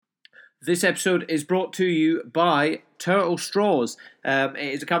This episode is brought to you by Turtle Straws. It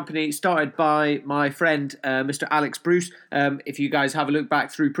is a company started by my friend, Mr. Alex Bruce. If you guys have a look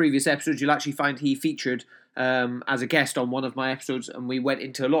back through previous episodes, you'll actually find he featured as a guest on one of my episodes, and we went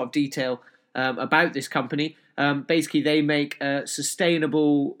into a lot of detail about this company. Basically, they make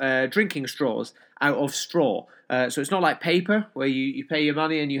sustainable drinking straws out of straw. So it's not like paper, where you pay your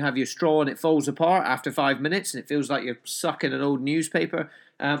money and you have your straw and it falls apart after 5 minutes and it feels like you're sucking an old newspaper.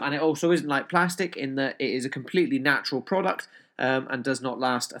 And it also isn't like plastic in that it is a completely natural product and does not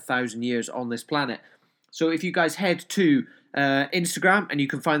last 1,000 years on this planet. So if you guys head to Instagram, and you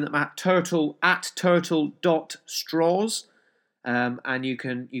can find them at turtle.straws, and you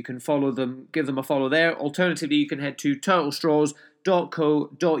can follow them, give them a follow there. Alternatively, you can head to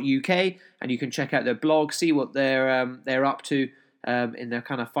turtlestraws.co.uk and you can check out their blog, see what they're up to in their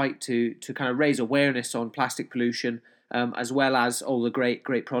kind of fight to kind of raise awareness on plastic pollution. As well as all the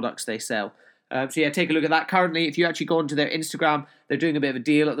great products they sell. So yeah, take a look at that. Currently, if you actually go onto their Instagram, they're doing a bit of a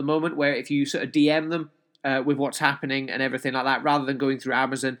deal at the moment where if you sort of DM them with what's happening and everything like that, rather than going through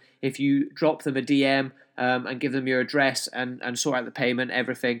Amazon, if you drop them a DM and give them your address and sort out the payment,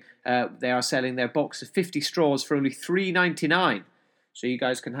 everything, they are selling their box of 50 straws for only $3.99. So you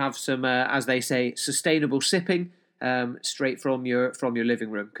guys can have some, as they say, sustainable sipping straight from your living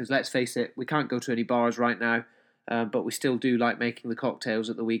room. Because let's face it, we can't go to any bars right now. But we still do like making the cocktails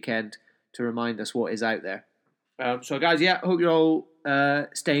at the weekend to remind us what is out there. So guys, yeah, hope you're all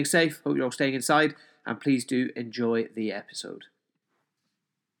staying safe. Hope you're all staying inside. And please do enjoy the episode.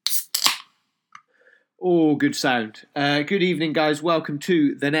 Oh, good sound. Good evening, guys. Welcome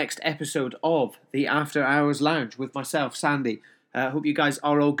to the next episode of the After Hours Lounge with myself, Sandy. Hope you guys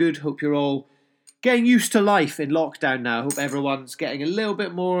are all good. Hope you're all getting used to life in lockdown now. Hope everyone's getting a little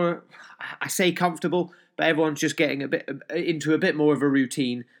bit more, I say comfortable, but everyone's just getting into a bit more of a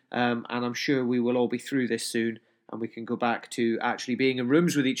routine, and I'm sure we will all be through this soon, and we can go back to actually being in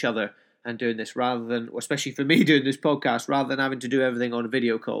rooms with each other and doing this rather than, especially for me doing this podcast, rather than having to do everything on a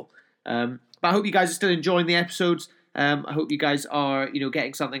video call. But I hope you guys are still enjoying the episodes. I hope you guys are,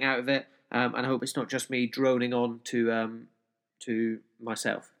 getting something out of it, and I hope it's not just me droning on to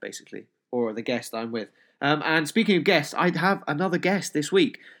myself, basically, or the guest that I'm with. And speaking of guests, I have another guest this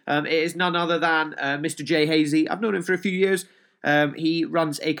week. It is none other than Mr. Jay Haysey. I've known him for a few years. He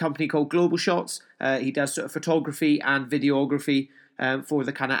runs a company called Globalshots. He does sort of photography and videography for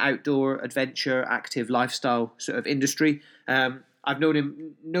the kind of outdoor, adventure, active lifestyle sort of industry. I've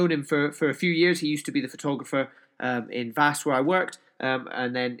known him for a few years. He used to be the photographer in Vass where I worked,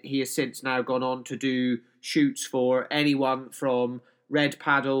 and then he has since now gone on to do shoots for anyone from Red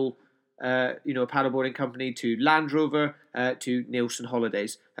Paddle, a paddleboarding company, to Land Rover, to Nielsen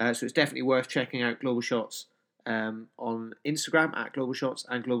Holidays. So it's definitely worth checking out Globalshots on Instagram at Globalshots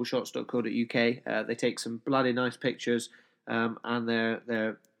and globalshots.co.uk. They take some bloody nice pictures, and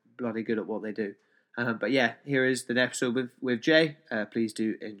they're bloody good at what they do. But yeah, here is the episode with Jay. Please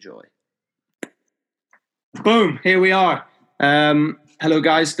do enjoy. Boom, here we are. Hello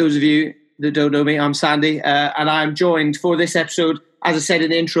guys, those of you that don't know me, I'm Sandy, and I'm joined for this episode, as I said in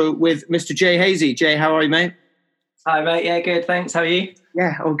the intro, with Mr. Jay Haysey. Jay, how are you, mate? Hi, mate. Yeah, good. Thanks. How are you?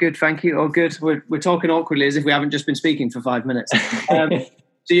 Yeah, all good. Thank you. All good. We're talking awkwardly as if we haven't just been speaking for 5 minutes. So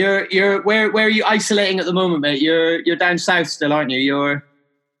you're where are you isolating at the moment, mate? You're down south still, aren't you?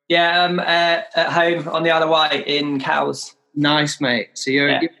 Yeah, I'm at home on the Isle of Wight in Cowes. Nice, mate. So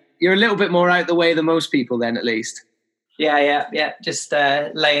you're a little bit more out the way than most people, then, at least. Yeah. Just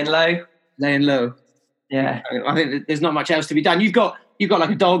laying low. Laying low. Yeah, I think there's not much else to be done. You've got like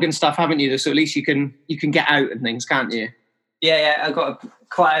a dog and stuff, haven't you? So at least you can get out and things, can't you? Yeah. I've got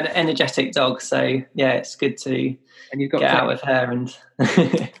quite an energetic dog, so yeah, it's good to get out with her and.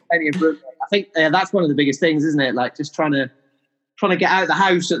 I think that's one of the biggest things, isn't it? Like just trying to get out of the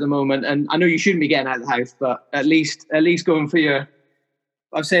house at the moment. And I know you shouldn't be getting out of the house, but at least going for your.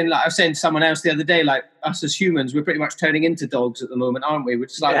 I was saying to someone else the other day, like us as humans, we're pretty much turning into dogs at the moment, aren't we? We're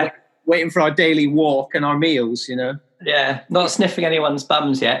just like. Waiting for our daily walk and our meals, Yeah, not sniffing anyone's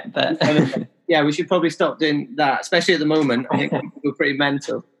bums yet, but yeah, we should probably stop doing that, especially at the moment. I think we're pretty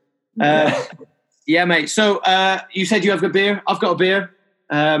mental. Yeah, mate. So you said you have a beer. I've got a beer.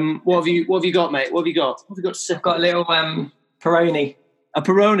 What have you got, mate? What have you got? What have you got to sip? I've got a little Peroni. A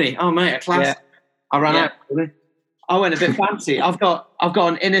Peroni. Oh, mate, a classic. Yeah. I ran out. Really. I went a bit fancy. I've got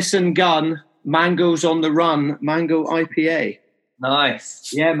an Innocent Gun Mangoes on the Run Mango IPA.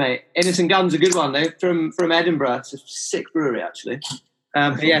 Nice. Yeah, mate. Innocent Gun's a good one, though, from Edinburgh. It's a sick brewery, actually.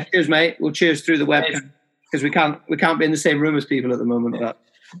 But yeah, cheers, mate. We'll cheers through the webcam because we can't be in the same room as people at the moment. But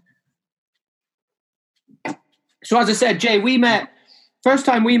so, as I said, Jay, we met first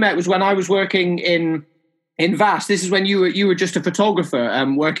time we met was when I was working in VAS. This is when you were just a photographer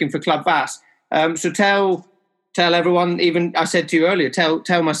working for Club VAS. So tell everyone, even I said to you earlier,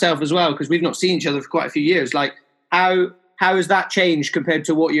 tell myself as well, because we've not seen each other for quite a few years. Like how has that changed compared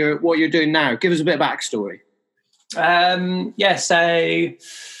to what you're doing now? Give us a bit of backstory. So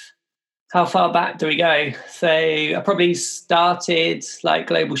how far back do we go? So I probably started like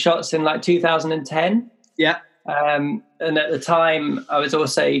Globalshots in like 2010. Yeah. And at the time I was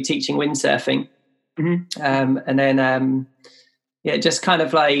also teaching windsurfing. Mm-hmm. And then, just kind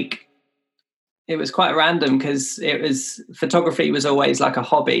of like, it was quite random because photography was always like a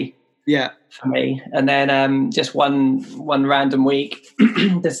hobby. Yeah. For me. And then just one random week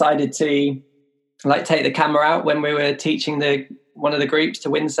decided to like take the camera out when we were teaching one of the groups to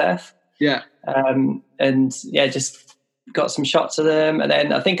windsurf. Yeah. Just got some shots of them. And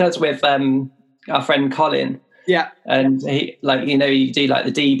then I think I was with our friend Colin. Yeah. And he, like, you do like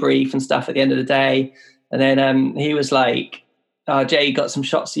the debrief and stuff at the end of the day. And then he was like, "Oh, Jay, got some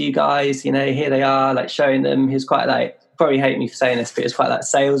shots of you guys, here they are," like showing them. He was quite like, probably hate me for saying this, but he was quite like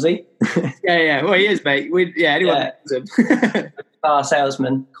salesy. Yeah. Well, he is, mate. Anyone knows him. Our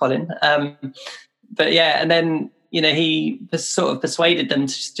salesman, Colin. But yeah, and then, he sort of persuaded them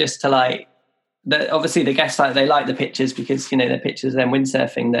just to like, obviously the guests, like, they like the pictures because, they're pictures of them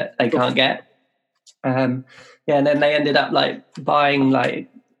windsurfing that they can't get. And then they ended up like buying like,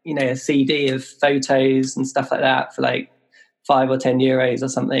 a CD of photos and stuff like that for like €5 or €10 or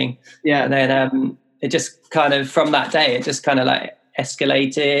something. Yeah. And then it just kind of, from that day, it just kind of like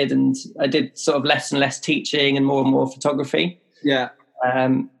escalated, and I did sort of less and less teaching and more photography. Yeah.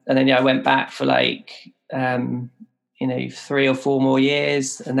 And then I went back for like 3 or 4 more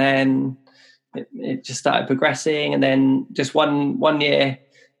years, and then it just started progressing. And then just one year,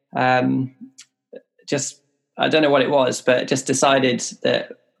 just, I don't know what it was, but just decided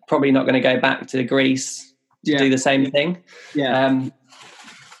that probably not going to go back to Greece to do the same thing. Yeah.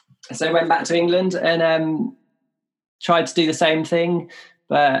 So I went back to England and tried to do the same thing,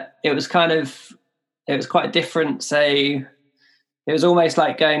 but it was quite different. So it was almost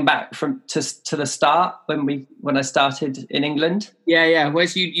like going back to the start when I started in England. Yeah.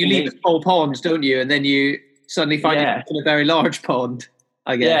 Whereas you leave a small pond, don't you? And then you suddenly find yourself in a very large pond,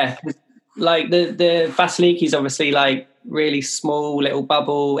 I guess. Yeah. Like the Vasiliki is obviously like really small little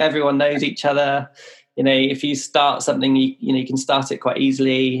bubble. Everyone knows each other. If you start something, you can start it quite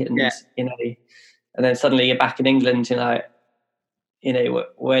easily, and and then suddenly you're back in England. You're like,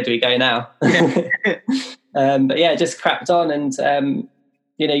 where do we go now? Yeah. But yeah, just cracked on and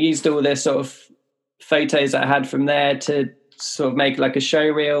used all the sort of photos that I had from there to sort of make like a show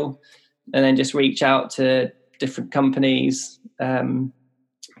reel, and then just reach out to different companies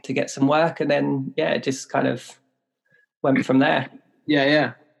to get some work, and then it just kind of went from there.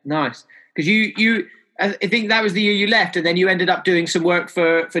 Yeah, nice. Because you I think that was the year you left, and then you ended up doing some work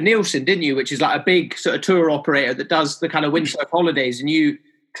for Nielsen, didn't you? Which is like a big sort of tour operator that does the kind of windsurf holidays. And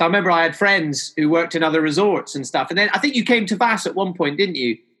because I remember I had friends who worked in other resorts and stuff. And then I think you came to VAS at one point, didn't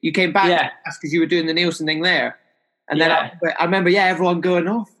you? You came back to VAS because you were doing the Nielsen thing there. And then I remember, everyone going,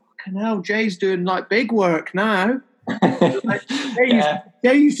 "Oh, fucking hell, Jay's doing like big work now." Like,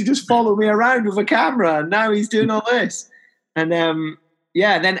 Jay used to just follow me around with a camera, and now he's doing all this. And then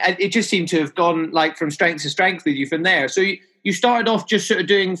it just seemed to have gone like from strength to strength with you from there. So you started off just sort of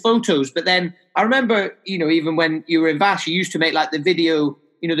doing photos, but then I remember, even when you were in VAS, you used to make like the video,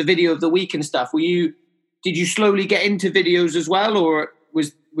 the video of the week and stuff. Did you slowly get into videos as well, or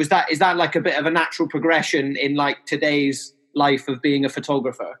is that like a bit of a natural progression in like today's life of being a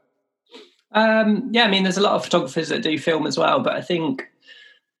photographer? I mean, there's a lot of photographers that do film as well, but I think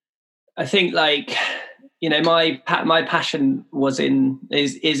like, my passion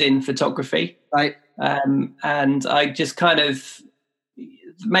is in photography, right? And I just kind of,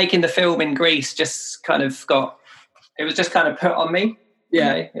 making the film in Greece just kind of it was just kind of put on me.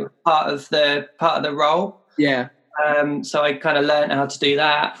 Yeah, it was part of the role. Yeah. So I kind of learned how to do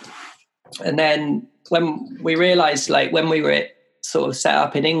that, and then when we realised, like when we were sort of set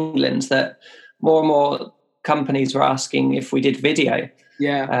up in England, that more and more companies were asking if we did video.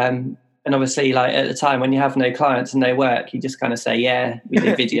 Yeah. And obviously, like at the time when you have no clients and no work, you just kind of say, "Yeah, we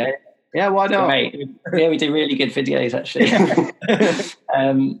do video." Yeah, why not? Great. Yeah, we do really good videos actually.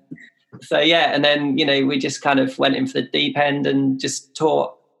 And then we just kind of went in for the deep end and just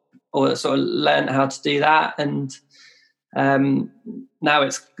taught or sort of learned how to do that, and now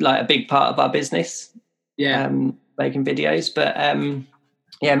it's like a big part of our business. Yeah, making videos, but I mean,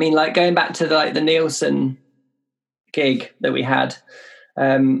 like going back to the Nielsen gig that we had.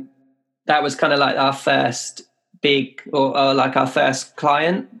 That was kind of like our first big or like our first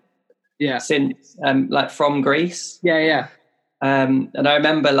client since like from Greece. And I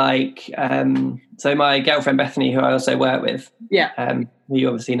remember like so my girlfriend Bethany, who I also work with, who you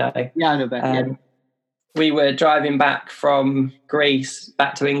obviously know, I know Beth. We were driving back from Greece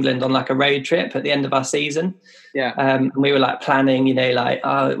back to England on like a road trip at the end of our season. And we were like planning, you know, like,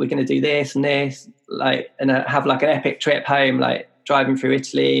 oh, we're going to do this and this, like, and have like an epic trip home, like driving through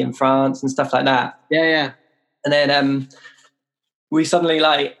Italy and France and stuff like that. And then we suddenly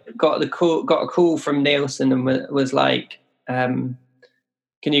like got a call from Nielsen and was like, can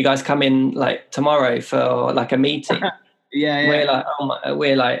you guys come in like tomorrow for like a meeting? We're like,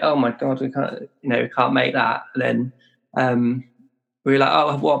 oh my god, we can't make that. And then we were like,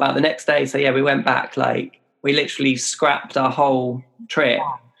 oh, what about the next day? So we went back, like we literally scrapped our whole trip.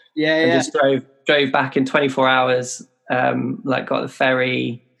 And just drove back in 24 hours. Like got the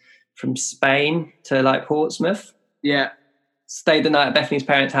ferry from Spain to like Portsmouth. Stayed the night at Bethany's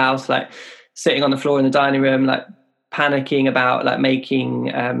parents' house, like sitting on the floor in the dining room, like panicking about like making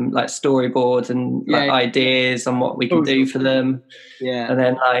like storyboards and like ideas on what we can do for them. And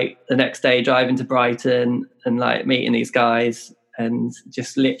then like the next day driving to Brighton and like meeting these guys and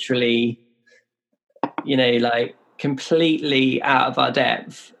just literally, you know, like completely out of our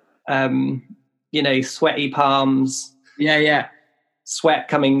depth. You know, sweaty palms. Sweat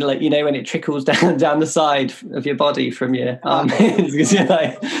coming, like, you know, when it trickles down the side of your body from your arms because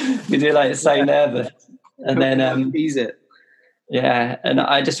you're like so nervous. And then ease it. And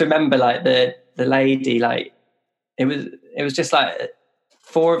I just remember like the lady, like it was just like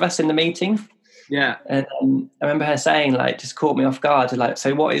 4 of us in the meeting. And I remember her saying, like, just caught me off guard, like,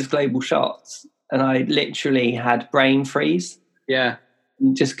 so what is Globalshots? And I literally had brain freeze.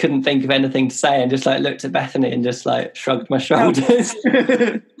 And just couldn't think of anything to say and just like looked at Bethany and just like shrugged my shoulders.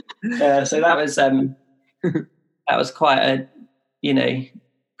 So that was quite a, you know,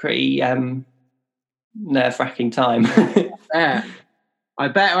 pretty nerve-wracking time. I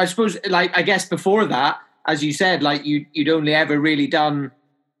bet. I suppose, like, I guess before that, as you said, like you'd only ever really done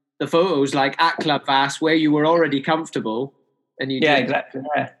the photos like at Club Vass where you were already comfortable, and exactly.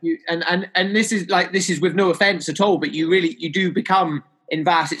 And this is with no offense at all, but you do become in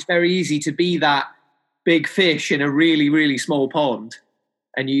Vass. It's very easy to be that big fish in a really, really small pond,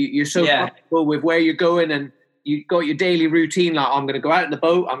 and you're so comfortable with where you're going, and you got your daily routine. Like, I'm going to go out in the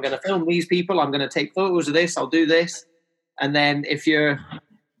boat, I'm going to film these people, I'm going to take photos of this, I'll do this. And then if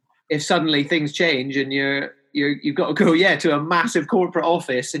suddenly things change and you've got to go to a massive corporate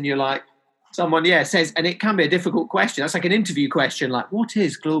office, and you're like, someone says, and it can be a difficult question. That's like an interview question, like, what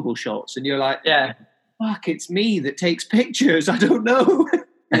is Globalshots? And you're like, fuck, it's me that takes pictures. I don't know.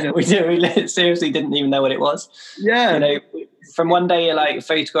 You know? we seriously didn't even know what it was. You know, from one day you're like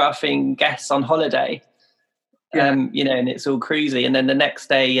photographing guests on holiday, you know, and it's all cruisy, and then the next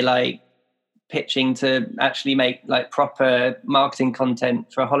day you're like pitching to actually make like proper marketing content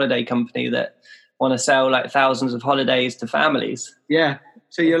for a holiday company that want to sell like thousands of holidays to families.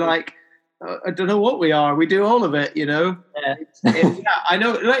 So you're like, I don't know what we are. We do all of it, you know. I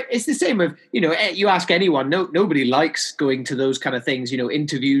know. Like, it's the same with, you know, you ask anyone. Nobody likes going to those kind of things, you know,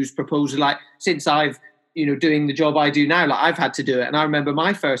 interviews, proposals. Like, since I've, you know, doing the job I do now, like I've had to do it. And I remember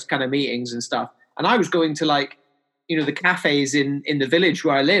my first kind of meetings and stuff. And I was going to, like, you know, the cafes in the village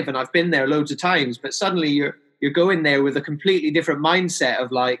where I live, and I've been there loads of times. But suddenly you're going there with a completely different mindset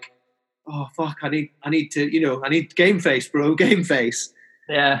of like, oh fuck, I need to, you know, I need game face, bro, game face.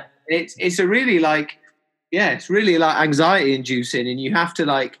 It's a really like, it's really like anxiety inducing, and you have to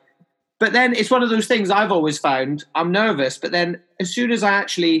like, but then it's one of those things I've always found. I'm nervous, but then as soon as I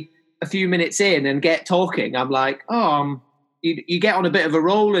actually a few minutes in and get talking, I'm like, you get on a bit of a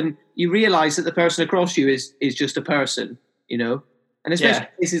roll, and you realize that the person across you is just a person, you know. And especially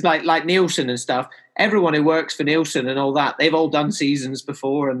places like Nielsen and stuff. Everyone who works for Nielsen and all that, they've all done seasons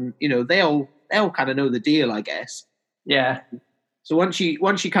before, and you know, they all kind of know the deal, I guess. So once you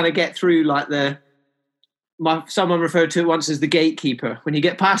kind of get through like someone referred to it once as the gatekeeper. When you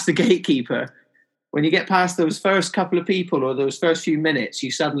get past the gatekeeper, when you get past those first couple of people or those first few minutes,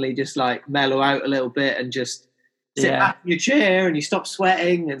 you suddenly just like mellow out a little bit and just sit back in your chair, and you stop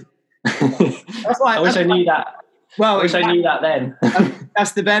sweating. And that's why I wish I knew that. Well, I wish I knew that then.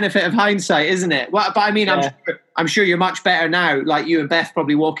 That's the benefit of hindsight, isn't it? Well, but I mean, I'm sure you're much better now. Like, you and Beth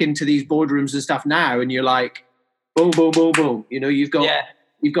probably walk into these boardrooms and stuff now, and you're like, boom, boom, boom, boom. You know, you've got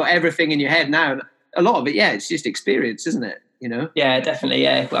everything in your head now. And a lot of it, it's just experience, isn't it? You know? Yeah, definitely.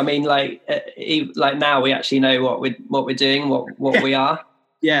 Yeah, I mean, like now we actually know what we're doing, what we are.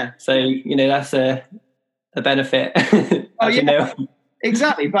 So, you know, that's a benefit.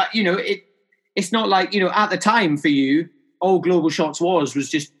 Exactly. But you know, it's not like, at the time for you, all Globalshots was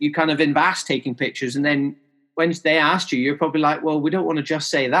just you kind of in Vass taking pictures, and then when they asked you, you're probably like, well, we don't want to just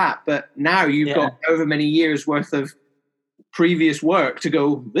say that, but now you've got however many years worth of previous work to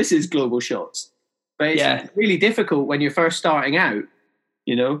go, this is Globalshots. But it's really difficult when you're first starting out,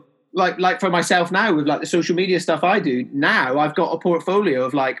 like for myself now with like the social media stuff I do now, I've got a portfolio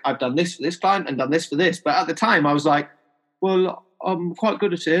of like, I've done this for this client and done this for this. But at the time I was like, well, I'm quite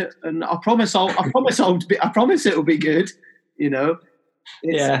good at it, and I promise it'll be good.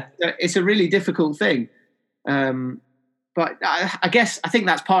 It's a really difficult thing. But I think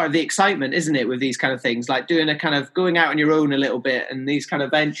that's part of the excitement, isn't it, with these kind of things, like doing a kind of going out on your own a little bit, and these kind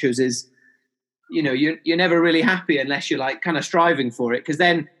of ventures is, you're never really happy unless you're like kind of striving for it. Because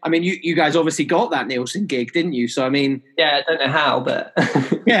then, I mean, you guys obviously got that Nielsen gig, didn't you? So I mean, I don't know how, but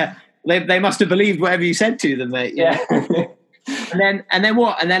yeah, they must have believed whatever you said to them, mate. Yeah. And then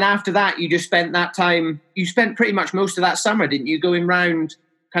what? And then after that, you just spent that time. You spent pretty much most of that summer, didn't you, going round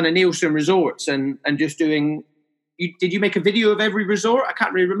kind of Nielsen resorts and just doing. Did you make a video of every resort? I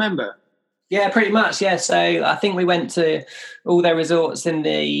can't really remember. Yeah, pretty much. Yeah, so I think we went to all their resorts in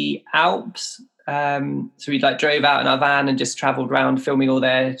the Alps. So we like drove out in our van and just travelled around filming all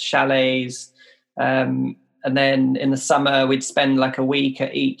their chalets. And then in the summer, we'd spend like a week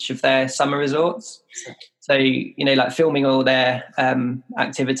at each of their summer resorts. So, like filming all their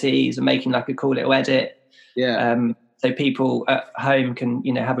activities and making like a cool little edit. Yeah. So people at home can,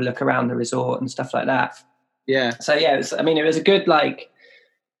 have a look around the resort and stuff like that. Yeah. So yeah, it was a good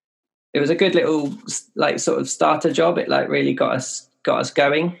little like sort of starter job. It like really got us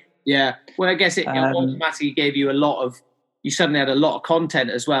going. Yeah. Well, I guess it automatically gave you you suddenly had a lot of content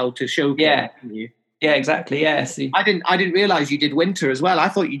as well to showcase. Yeah. Didn't you? Yeah, exactly. Yeah. So, I didn't realize you did winter as well. I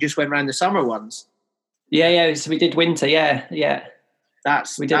thought you just went around the summer ones. Yeah. So we did winter. Yeah.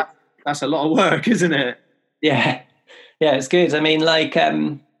 That's a lot of work, isn't it? Yeah. Yeah, it's good. I mean, like,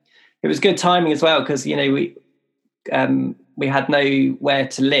 it was good timing as well because we had nowhere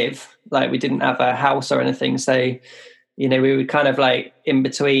to live. Like, we didn't have a house or anything, so we were kind of like in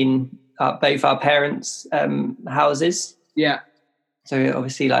between both our parents' houses. Yeah. So we were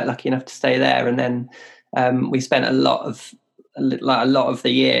obviously like lucky enough to stay there, and then we spent a lot of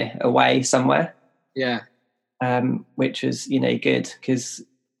the year away somewhere. Yeah. Which was good because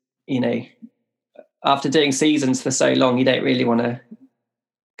after doing seasons for so long, you don't really want to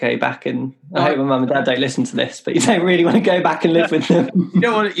go back and I hope my mum and dad don't listen to this, but you don't really want to go back and live with them. You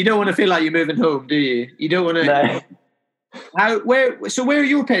don't want to feel like you're moving home, do you? You don't want to. No. Where are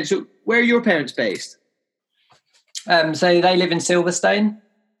your parents? So where are your parents based? So they live in Silverstone,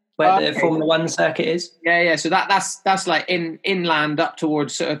 where the Formula One circuit is. Yeah. So that's like inland up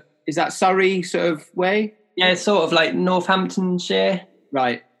towards sort of, is that Surrey sort of way? Yeah, it's sort of like Northamptonshire.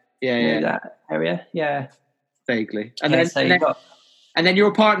 Right. Yeah. That area. Yeah. Vaguely. And then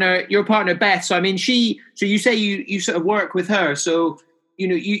your partner Beth. So I mean, so you say you sort of work with her. So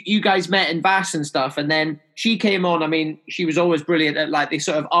you guys met in Vass and stuff, and then she came on. I mean, she was always brilliant at like the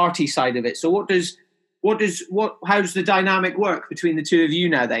sort of arty side of it. So how's the dynamic work between the two of you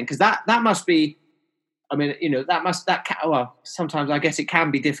now then? Because that must be. I mean, sometimes I guess it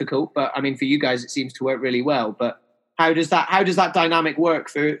can be difficult, but I mean, for you guys, it seems to work really well. But how does that dynamic work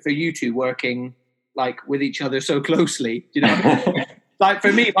for you two working like with each other so closely? Do you know what I mean? Like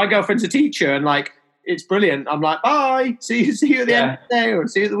for me, my girlfriend's a teacher, and like it's brilliant. I'm like, bye, see you at the end of the day, or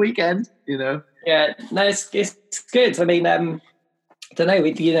see you at the weekend. Yeah, no, it's good. I mean, I don't know.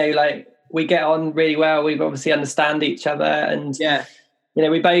 We get on really well. We obviously understand each other, and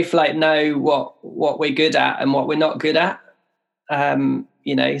we both like know what we're good at and what we're not good at.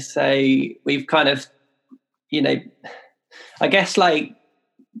 So we've kind of, I guess like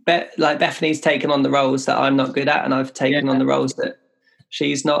Bethany's taken on the roles that I'm not good at, and I've taken on the roles that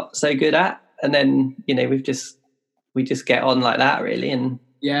she's not so good at, and then we just get on like that, really. And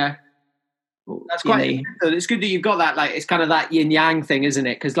that's quite it's good that you've got that, like it's kind of that yin yang thing, isn't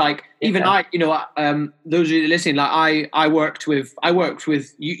it? Because like even I those of you listening, like I worked with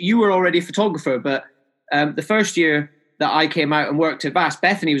you were already a photographer, but the first year that I came out and worked at Vass,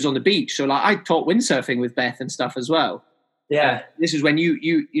 Bethany was on the beach, so like I taught windsurfing with Beth and stuff as well. This is when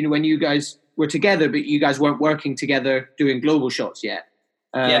when you guys were together, but you guys weren't working together doing Globalshots yet.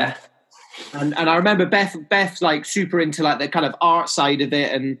 And I remember Beth's like super into like the kind of art side of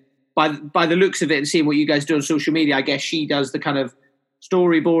it, and by the looks of it and seeing what you guys do on social media, I guess she does the kind of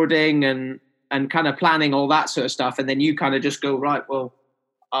storyboarding and kind of planning all that sort of stuff, and then you kind of just go, right, well,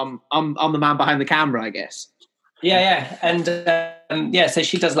 I'm the man behind the camera, I guess. Yeah, and so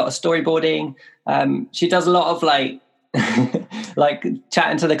she does a lot of storyboarding. She does a lot of like like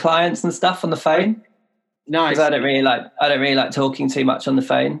chatting to the clients and stuff on the phone. Nice. Because I don't really like talking too much on the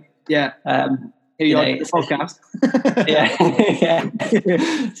phone. Yeah. Here you are on the podcast.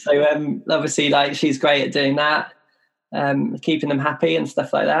 Yeah. So obviously, like, she's great at doing that, keeping them happy and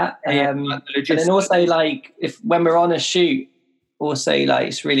stuff like that. And then also, like, when we're on a shoot, also, like,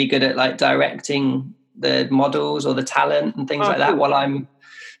 it's really good at like directing the models or the talent and things like that while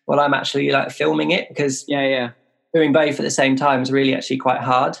I'm actually like filming it, because doing both at the same time is really actually quite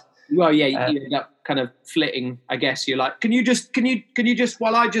hard. Well, you end up kind of flitting. I guess you're like, can you just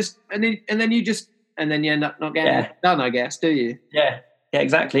while I just and then you end up not getting it done. I guess, do you? Yeah,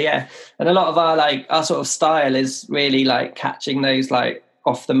 exactly. Yeah, and a lot of our sort of style is really like catching those like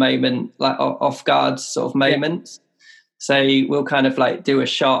off the moment, like off guard sort of moments. So we'll kind of like do a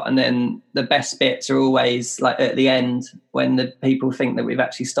shot, and then the best bits are always like at the end when the people think that we've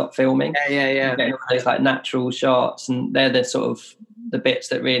actually stopped filming. Yeah. Getting all those like natural shots, and they're the sort of the bits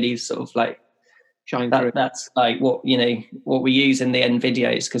that really sort of like shine through. That's like what we use in the end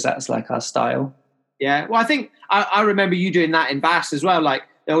videos, because that's like our style. Yeah, well, I think I remember you doing that in Bass as well. Like,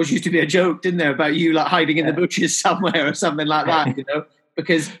 there always used to be a joke, didn't there, about you like hiding in the bushes somewhere or something like that,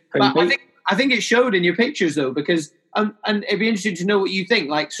 because I think it showed in your pictures though, because and it'd be interesting to know what you think.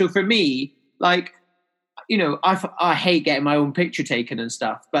 Like, so for me, like, I hate getting my own picture taken and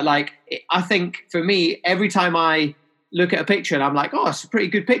stuff, but like, I think for me, every time I look at a picture and I'm like, oh, it's a pretty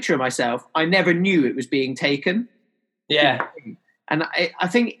good picture of myself, I never knew it was being taken. Yeah. And I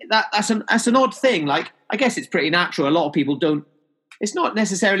think that's an odd thing. Like, I guess it's pretty natural. A lot of people don't. It's not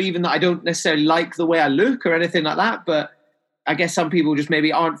necessarily even that I don't necessarily like the way I look or anything like that, but I guess some people just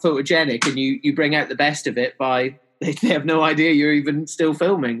maybe aren't photogenic, and you bring out the best of it by they have no idea you're even still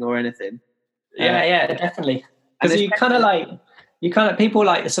filming or anything. Yeah, definitely. Because people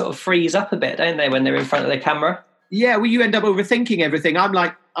like to sort of freeze up a bit, don't they, when they're in front of the camera? Yeah, well, you end up overthinking everything. I'm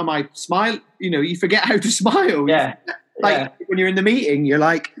like, am I smile? You forget how to smile. Yeah. When you're in the meeting, you're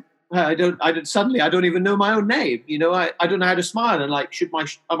like, I don't even know my own name. I don't know how to smile. And like,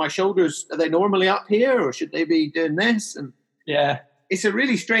 are my shoulders, are they normally up here, or should they be doing this? And it's a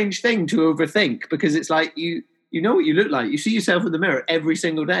really strange thing to overthink, because it's like, you know what you look like. You see yourself in the mirror every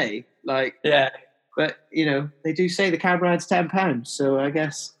single day. Like, but they do say the camera adds £10. So I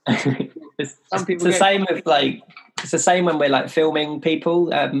guess it's the same with like, it's the same when we're like filming people.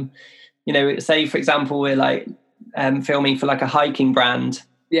 Say for example, we're like filming for like a hiking brand.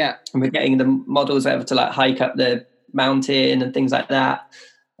 Yeah. And we're getting the models over to like hike up the mountain and things like that.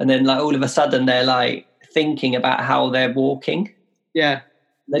 And then like all of a sudden they're like thinking about how they're walking. Yeah.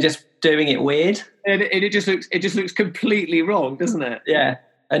 They're just doing it weird. And it just looks completely wrong, doesn't it? Yeah.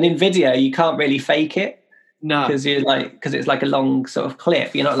 And in video you can't really fake it. No. Because it's like a long sort of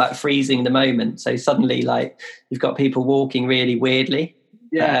clip. You're not like freezing the moment. So suddenly like you've got people walking really weirdly.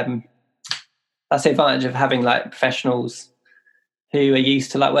 Yeah. That's the advantage of having like professionals who are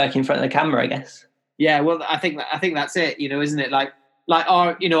used to like working in front of the camera, I guess. Yeah, well, I think that's it. Isn't it? Like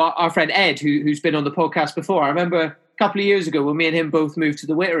our friend Ed, who's been on the podcast before. I remember a couple of years ago when me and him both moved to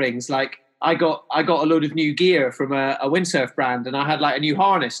the Witterings. Like, I got a load of new gear from a windsurf brand, and I had like a new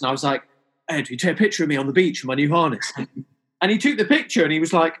harness, and I was like, Ed, you take a picture of me on the beach in my new harness. And he took the picture, and he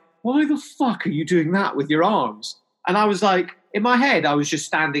was like, why the fuck are you doing that with your arms? And I was like, in my head, I was just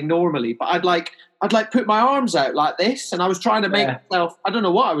standing normally, but I'd put my arms out like this, and I was trying to make myself, I don't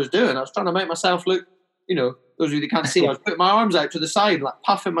know what I was doing. I was trying to make myself look, those of you that can't see, I was putting my arms out to the side, like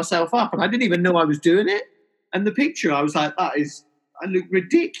puffing myself up, and I didn't even know I was doing it. And the picture, I was like, I look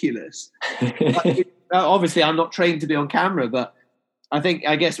ridiculous. Obviously, I'm not trained to be on camera, but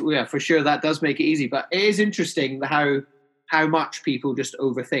I guess for sure that does make it easy. But it is interesting how much people just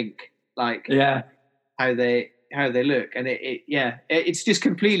overthink, like how they look, and it's just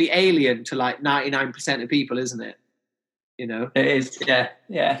completely alien to like 99% of people, isn't it? It is.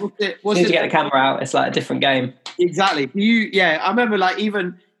 Yeah. Once you get the camera out, it's like a different game. Exactly. I remember like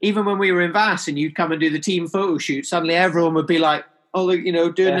even when we were in Vass and you'd come and do the team photo shoot, suddenly everyone would be like, doing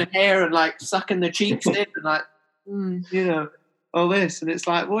the hair and like sucking their cheeks in and like, all this, and it's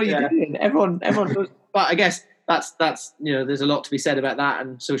like, what are you doing? Everyone does. But I guess that's there's a lot to be said about that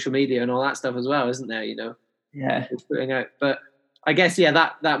and social media and all that stuff as well, isn't there? It's putting out. But I guess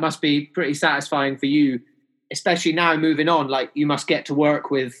that must be pretty satisfying for you, especially now moving on. Like, you must get to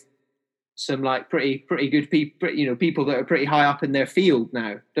work with some like pretty good people, people that are pretty high up in their field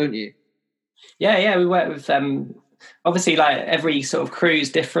now, don't you? Yeah, we work with obviously like every sort of crew is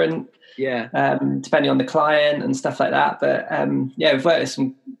different. Depending on the client and stuff like that. But we've worked with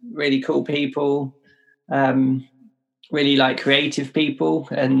some really cool people, really like creative people,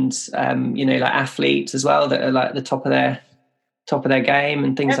 and like athletes as well that are like the top of top of their game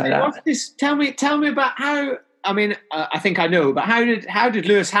and things like that. What's this? Tell me about how. I mean, I think I know, but how did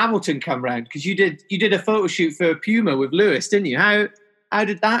Lewis Hamilton come round? Because you did a photo shoot for Puma with Lewis, didn't you? How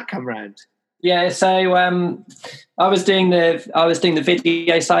did that come round? Yeah, so I was doing the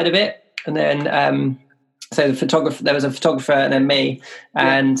video side of it, and then so the photographer, there was a photographer and then me,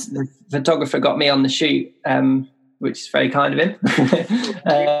 and the photographer got me on the shoot, which is very kind of him.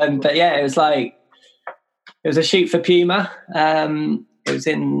 But yeah, it was a shoot for Puma. It was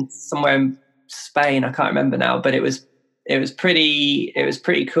in somewhere in Spain, I can't remember now, but it was pretty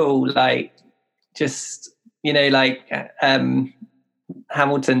cool. Like, just, you know, like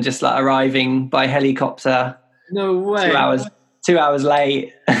Hamilton just like arriving by helicopter. No way. 2 hours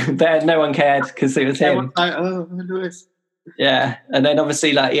late, but no one cared because it was him. Like, oh, Lewis. Yeah, and then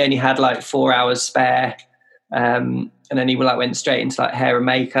obviously like he only had like 4 hours spare, and then he like went straight into like hair and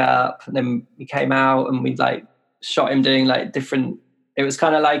makeup, and then he came out and we like shot him doing like different. It was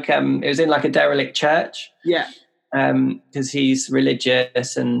kind of like it was in like a derelict church. Yeah. Because he's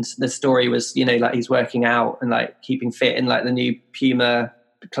religious, and the story was, you know, like he's working out and like keeping fit in like the new Puma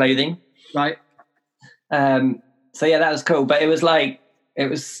clothing. Right. So yeah, that was cool. But it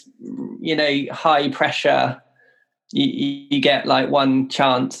was, you know, high pressure. You get like one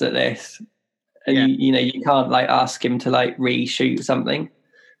chance at this, and you know, you can't like ask him to like reshoot something.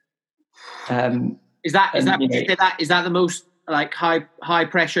 Is that the most like high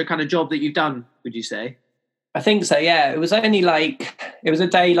pressure kind of job that you've done, would you say? I think so, yeah. It was only like, it was a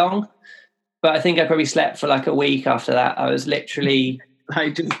day long, but I think I probably slept for like a week after that. I was literally,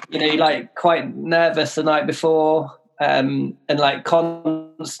 you know, like quite nervous the night before, and like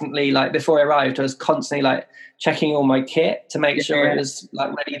constantly, like before I arrived, I was constantly like checking all my kit to make sure it was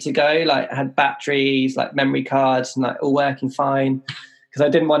like ready to go. Like I had batteries, like memory cards, and like all working fine, because I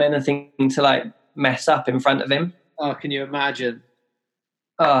didn't want anything to like mess up in front of him. Oh, can you imagine?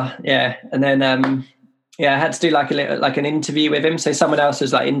 Oh yeah, and then I had to do like an interview with him. So someone else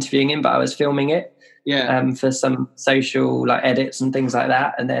was like interviewing him, but I was filming it. Yeah. For some social like edits and things like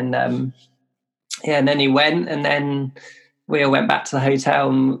that. And then and then he went, and then we all went back to the hotel,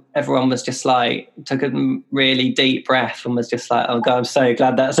 and everyone was just like took a really deep breath and was just like, "Oh God, I'm so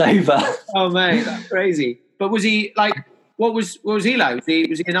glad that's over." Oh mate, that's crazy. But was he like? What was he like? Was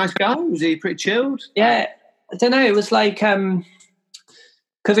he a nice guy? Was he pretty chilled? Yeah, I don't know. It was like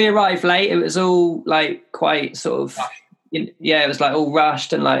because we arrived late, it was all like quite sort of, it was like all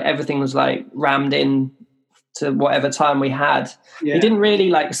rushed, and like everything was like rammed in to whatever time we had. He didn't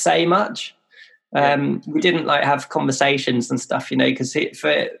really like say much. We didn't like have conversations and stuff, you know, because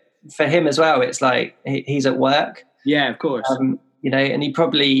for him as well, it's like he's at work. Yeah, of course. You know, and he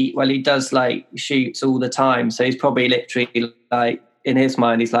does like shoots all the time, so he's probably literally like in his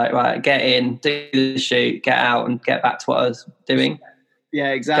mind, he's like, right, get in, do the shoot, get out, and get back to what I was doing.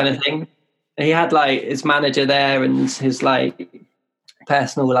 Yeah, exactly. Kind of thing. He had like his manager there and his like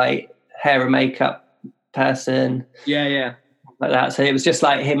personal like hair and makeup person. Yeah. Like that. So it was just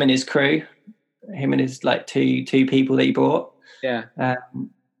like him and his crew, him and his like two people that he brought. Yeah.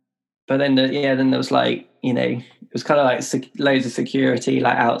 But then then there was like, you know, it was kind of like loads of security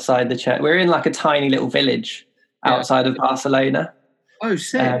like outside the church. We were in like a tiny little village outside of Barcelona. Oh,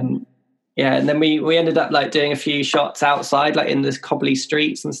 sick. And then we ended up like doing a few shots outside, like in this cobbly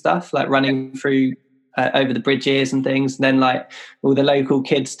streets and stuff, like running through over the bridges and things. And then like all the local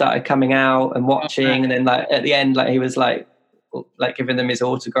kids started coming out and watching. And then like at the end, like he was like giving them his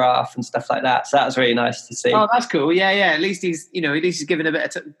autograph and stuff like that. So that was really nice to see. Oh, that's cool. Yeah. At least he's giving a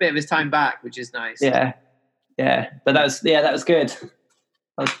bit of his time back, which is nice. Yeah. But that was good.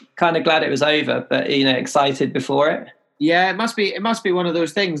 I was kind of glad it was over, but you know, excited before it. Yeah, it must be one of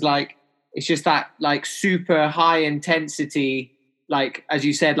those things like. It's just that like super high intensity, like as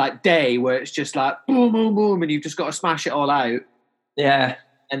you said, like day where it's just like boom, boom, boom, and you've just got to smash it all out. Yeah.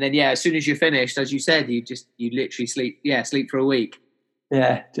 And then as soon as you're finished, as you said, you literally sleep for a week.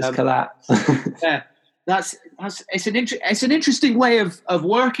 Yeah, just collapse. Yeah, it's an interesting way of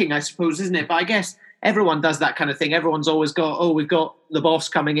working, I suppose, isn't it? But I guess everyone does that kind of thing. Everyone's always got, we've got the boss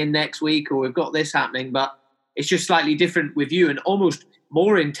coming in next week, or we've got this happening, but it's just slightly different with you, and almost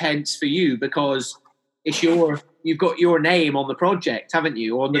more intense for you because it's you've got your name on the project, haven't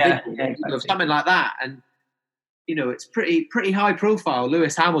you? Or on the video, exactly. Something like that. And you know, it's pretty high profile.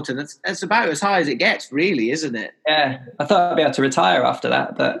 Lewis Hamilton, that's about as high as it gets, really, isn't it? Yeah, I thought I'd be able to retire after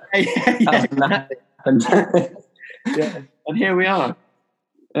that, but that happened. Yeah, and here we are.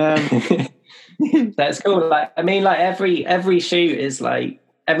 That's cool. Like, I mean, like every shoot is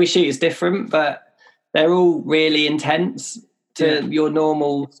different, but they're all really intense to your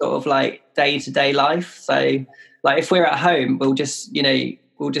normal sort of like day-to-day life. So like if we're at home, we'll just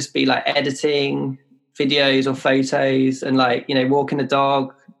be like editing videos or photos and like, walking the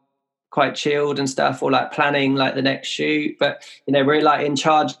dog, quite chilled and stuff, or like planning like the next shoot. But, we're like in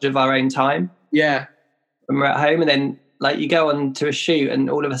charge of our own time. Yeah. When we're at home, and then like you go on to a shoot and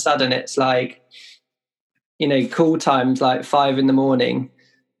all of a sudden it's like, call times like 5 a.m.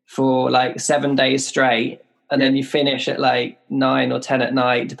 for like 7 days straight. And then you finish at like 9 or 10 at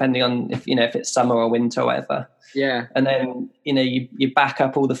night, depending on if it's summer or winter or whatever. Yeah. And then, you back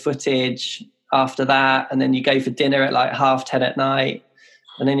up all the footage after that. And then you go for dinner at like 10:30 at night.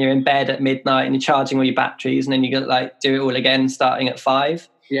 And then you're in bed at midnight and you're charging all your batteries. And then you got like do it all again, starting at 5.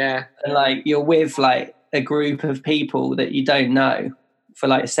 Yeah. And like, you're with like a group of people that you don't know for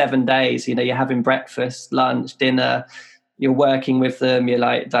like 7 days. You're having breakfast, lunch, dinner, you're working with them, you're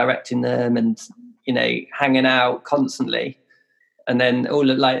like directing them and, hanging out constantly. And then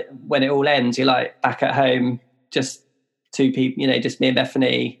when it all ends, you're like back at home, just 2 people, just me and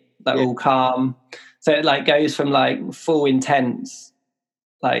Bethany, like all calm. So it like goes from like full intense,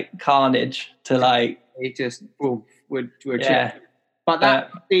 like carnage to like, it just, boom, we're chill. But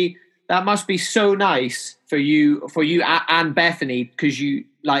that must be so nice for you and Bethany, because you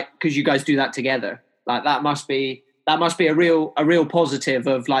guys do that together. Like that must be a real positive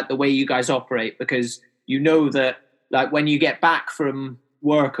of like the way you guys operate, because that like when you get back from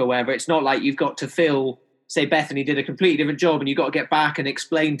work or whatever, it's not like you've got to say Bethany did a completely different job and you've got to get back and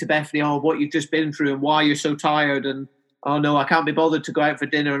explain to Bethany, what you've just been through and why you're so tired and, oh no, I can't be bothered to go out for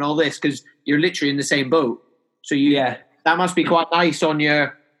dinner and all this, because you're literally in the same boat. So that must be quite nice on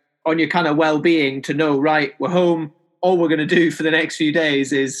your kind of well-being to know, right, we're home. All we're going to do for the next few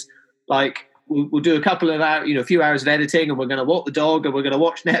days is like, we'll do a couple of hours, a few hours of editing, and we're going to walk the dog and we're going to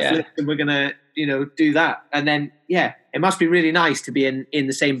watch Netflix and we're going to, do that. And then, it must be really nice to be in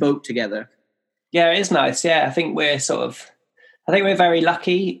the same boat together. Yeah, it is nice. Yeah. I think we're very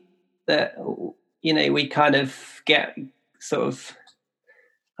lucky that, we kind of get sort of,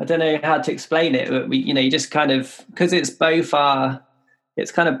 I don't know how to explain it, but we, you just kind of, because it's both our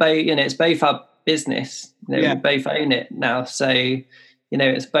business, we both own it now. So,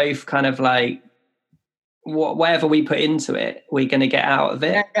 it's both kind of like whatever we put into it, we're going to get out of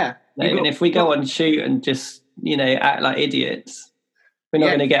it. Yeah. And if we go on shoot and just, act like idiots, we're not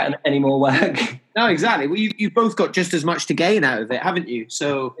going to get any more work. No, exactly. Well, you've both got just as much to gain out of it, haven't you?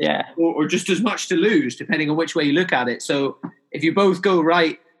 So, or just as much to lose, depending on which way you look at it. So if you both go,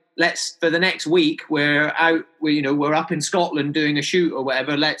 right, for the next week, we're out, we're up in Scotland doing a shoot or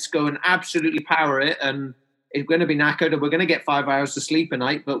whatever, let's go and absolutely power it. And it's going to be knackered and we're going to get 5 hours to sleep a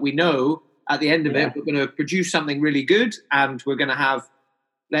night, but we know at the end of it, we're going to produce something really good, and we're going to have,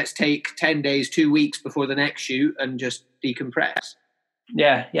 let's take 10 days, 2 weeks before the next shoot and just decompress.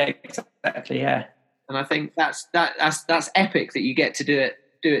 Yeah, exactly. Yeah. And I think that's epic that you get to do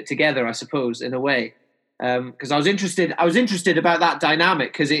it together, I suppose, in a way. Because I was interested about that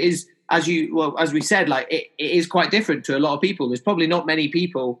dynamic, because it is, as we said, like it is quite different to a lot of people. There's probably not many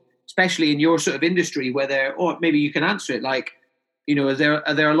people, especially in your sort of industry, where or maybe you can answer it, like, are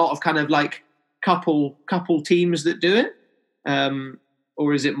there a lot of kind of like couple teams that do it,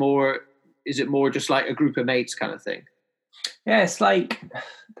 or is it more just like a group of mates kind of thing? Yeah, it's like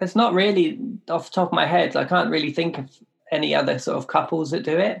there's not really, off the top of my head, I can't really think of any other sort of couples that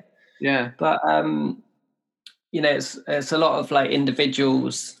do it. Yeah, but it's a lot of like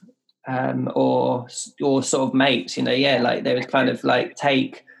individuals or sort of mates. Like they would kind of like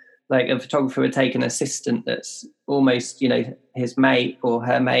take, like a photographer would take an assistant that's almost his mate or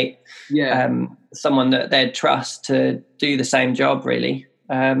her mate, someone that they'd trust to do the same job, really.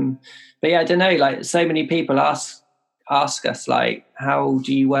 But I don't know, like so many people ask us, like, how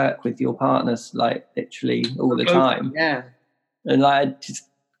do you work with your partners, like literally all the time? And like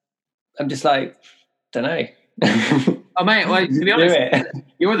I'm just like, don't know. Oh mate, well, to be honest,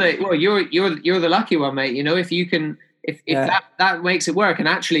 you're the lucky one, mate. If you can, if that makes it work. And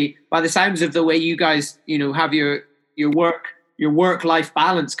actually, by the sounds of the way you guys have your work life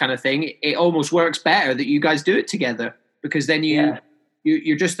balance kind of thing, it almost works better that you guys do it together, because then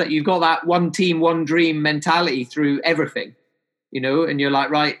you're just that you've got that one team, one dream mentality through everything, and you're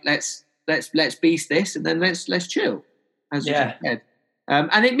like, right, let's beast this, and then let's chill, as you said.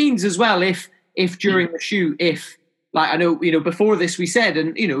 And it means as well, if during the shoot, if like, I know, before this we said,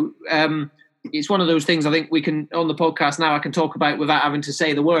 and it's one of those things I think we can, on the podcast now, I can talk about without having to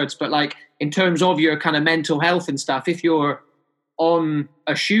say the words, but like in terms of your kind of mental health and stuff, if you're on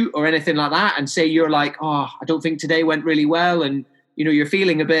a shoot or anything like that, and say you're like, oh, I don't think today went really well, and you're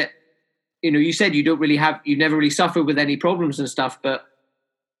feeling a bit, you said you never really suffered with any problems and stuff, but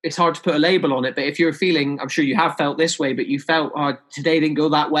it's hard to put a label on it, but if you're feeling, I'm sure you have felt this way, but you felt, oh, today didn't go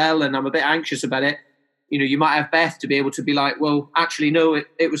that well and I'm a bit anxious about it, you know, you might have Beth to be able to be like, well, actually, no,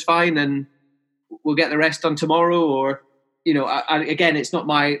 it was fine and we'll get the rest done tomorrow. Or, you know, again, it's not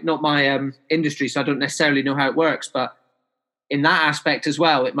my industry, so I don't necessarily know how it works, but in that aspect as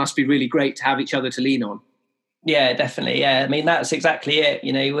well, it must be really great to have each other to lean on. Yeah, definitely. Yeah. I mean, that's exactly it.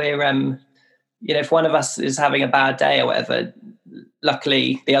 You know, we're, you know, if one of us is having a bad day or whatever,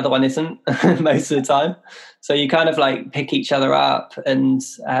 luckily the other one isn't most of the time. So you kind of like pick each other up and,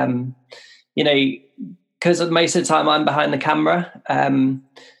 you know, because most of the time I'm behind the camera,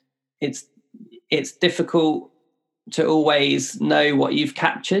 it's difficult to always know what you've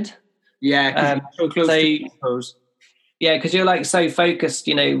captured. Yeah. So close to it, I suppose. Yeah, because you're like so focused,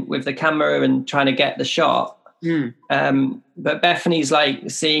 you know, with the camera and trying to get the shot. But Bethany's like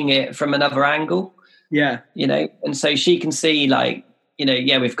seeing it from another angle. Yeah. You know, and so she can see like, you know,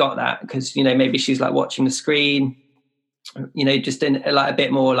 yeah, we've got that because, you know, maybe she's like watching the screen, you know, just in like a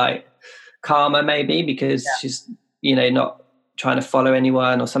bit more like calmer maybe because she's, you know, not trying to follow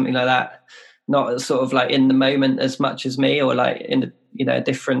anyone or something like that. Not sort of like in the moment as much as me or like in the, you know, a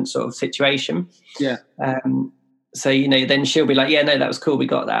different sort of situation. Yeah. So, you know, then she'll be like, yeah, no, that was cool. We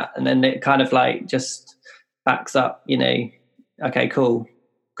got that. And then it kind of like just backs up, you know, okay, cool.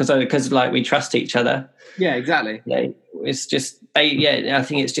 Because like we trust each other. Yeah, exactly. You know, it's just, I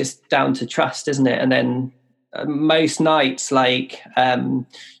think it's just down to trust, isn't it? And then most nights, like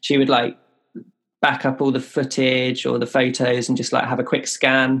she would like back up all the footage or the photos and just like have a quick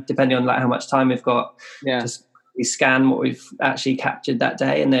scan, depending on like how much time we've got. Yeah. Just we scan what we've actually captured that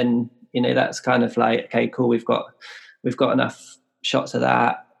day. And then, you know, that's kind of like, okay, cool. We've got enough shots of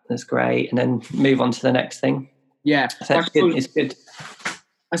that. That's great. And then move on to the next thing. Yeah. So it's good.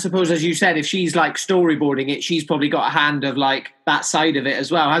 I suppose, as you said, if she's like storyboarding it, she's probably got a hand of like that side of it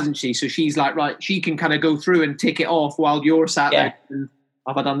as well, hasn't she? So she's like, right, she can kind of go through and tick it off while you're sat there. And,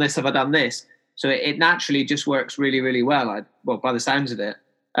 have I done this? Have I done this? So it naturally just works really, really well. By the sounds of it.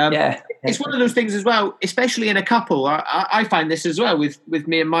 It's one of those things as well, especially in a couple. I find this as well with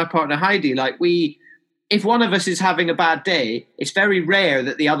me and my partner Heidi. Like if one of us is having a bad day, it's very rare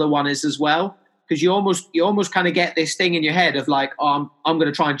that the other one is as well. Because you almost kind of get this thing in your head of like, oh, I'm going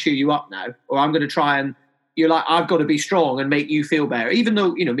to try and cheer you up now, or I'm going to try and you're like, I've got to be strong and make you feel better. Even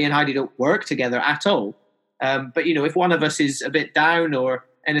though, you know, me and Heidi don't work together at all. But, you know, if one of us is a bit down or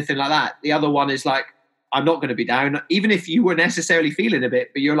anything like that, the other one is like, I'm not going to be down, even if you were necessarily feeling a bit,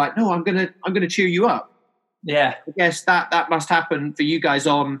 but you're like, no, I'm going to cheer you up. Yeah. I guess that must happen for you guys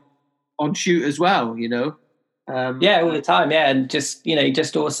on shoot as well, you know? All the time. Yeah. And just, you know,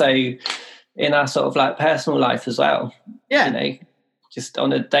 just also in our sort of like personal life as well. Yeah. You know, just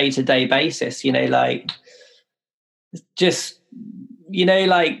on a day-to-day basis, you know, like just, you know,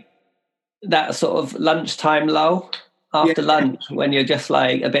 like that sort of lunchtime lull after lunch when you're just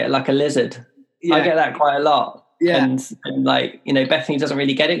like a bit like a lizard. Yeah. I get that quite a lot. Yeah. And like, you know, Bethany doesn't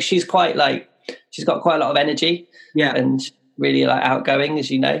really get it. She's quite like, she's got quite a lot of energy. Yeah. And really like outgoing, as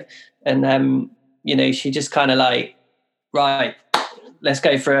you know. And, you know, she just kind of like, right, let's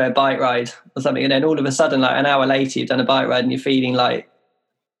go for a bike ride or something. And then all of a sudden, like an hour later, you've done a bike ride and you're feeling like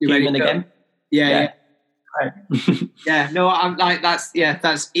you're human again. Yeah. Right. Yeah. No, I'm like, that's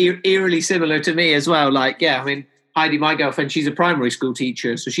eerily similar to me as well. Like, yeah, I mean, Heidi, my girlfriend, she's a primary school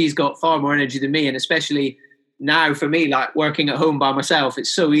teacher, so she's got far more energy than me. And especially now for me, like working at home by myself,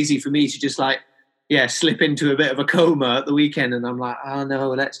 it's so easy for me to just like, slip into a bit of a coma at the weekend. And I'm like, oh no,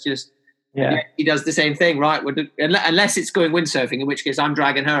 let's just, he does the same thing, right? Unless it's going windsurfing, in which case I'm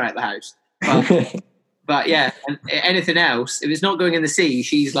dragging her out the house. But yeah, and anything else, if it's not going in the sea,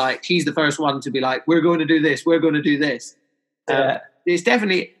 she's the first one to be like, we're going to do this, we're going to do this. It's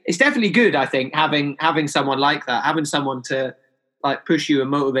definitely good, I think, having someone like that, having someone to like push you and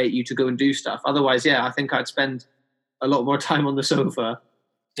motivate you to go and do stuff. Otherwise, I think I'd spend a lot more time on the sofa.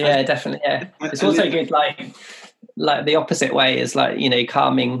 Yeah, definitely. Yeah, it's also good, like the opposite way is like, you know,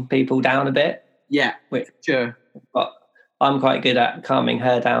 calming people down a bit. Yeah, sure. But I'm quite good at calming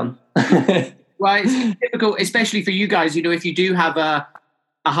her down. Well, it's difficult, especially for you guys. You know, if you do have a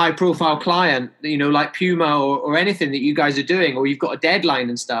high-profile client, you know, like Puma or anything that you guys are doing, or you've got a deadline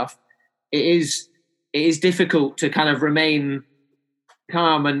and stuff, it is difficult to kind of remain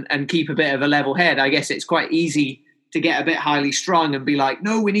calm and keep a bit of a level head. I guess it's quite easy to get a bit highly strung and be like,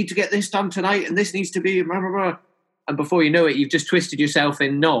 no, we need to get this done tonight, and this needs to be blah, blah, blah. And before you know it, you've just twisted yourself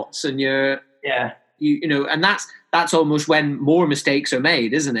in knots, and you know, and that's almost when more mistakes are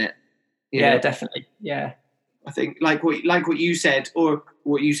made, isn't it? You know? Definitely. Yeah. I think like what you said, or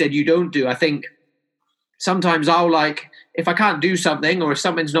what you said you don't do. I think sometimes I'll like, if I can't do something, or if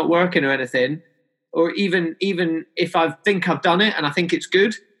something's not working or anything, or even if I think I've done it and I think it's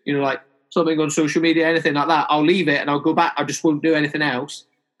good, like something on social media, anything like that, I'll leave it and I'll go back. I just won't do anything else,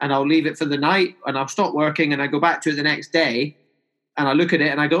 and I'll leave it for the night, and I'll stop working, and I go back to it the next day, and I look at it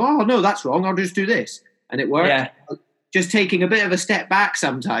and I go, oh no, that's wrong. I'll just do this, and it works. Yeah. Just taking a bit of a step back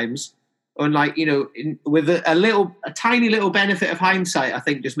sometimes, and with a tiny little benefit of hindsight, I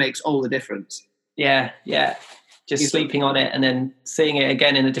think just makes all the difference. Yeah. Just sleeping on it and then seeing it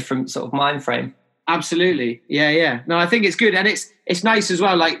again in a different sort of mind frame. Absolutely. Yeah. No, I think it's good. And it's nice as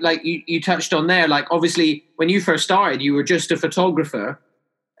well. Like you touched on there, like obviously when you first started, you were just a photographer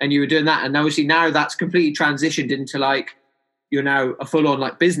and you were doing that. And obviously now that's completely transitioned into like, you're now a full on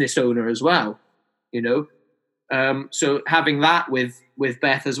like business owner as well, So having that with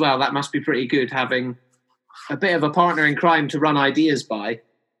Beth as well, that must be pretty good, having a bit of a partner in crime to run ideas by.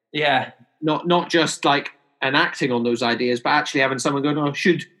 Yeah. Not just like an acting on those ideas, but actually having someone going, oh,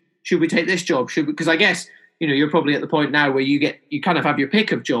 should we take this job? Because I guess, you're probably at the point now where you kind of have your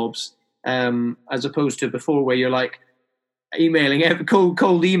pick of jobs, as opposed to before where you're like emailing,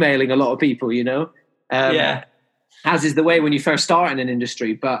 cold emailing a lot of people, Yeah. As is the way when you first start in an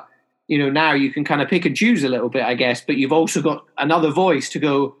industry. But, now you can kind of pick and choose a little bit, I guess, but you've also got another voice to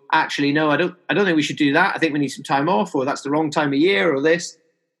go, actually, no, I don't think we should do that. I think we need some time off, or that's the wrong time of year, or this.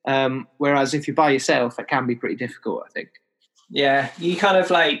 Whereas if you're by yourself, it can be pretty difficult, I think. Yeah, you kind of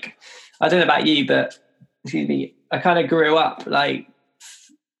like, I don't know about you, but excuse me, I kind of grew up like,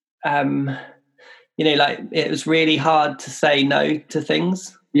 like it was really hard to say no to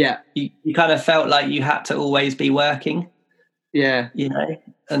things. Yeah. You kind of felt like you had to always be working. Yeah.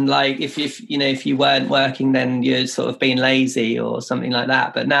 And like if you weren't working, then you're sort of being lazy or something like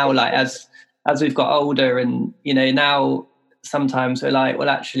that. But now, like as we've got older, and now sometimes we're like, well,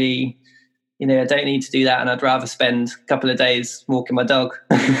 actually, I don't need to do that, and I'd rather spend a couple of days walking my dog.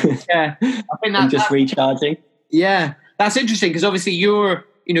 Yeah, I think and just recharging. Yeah, that's interesting, because obviously you're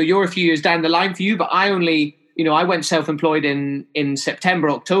a few years down the line for you, but I only, I went self-employed in September,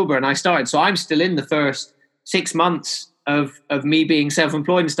 October, and I started, so I'm still in the first 6 months of me being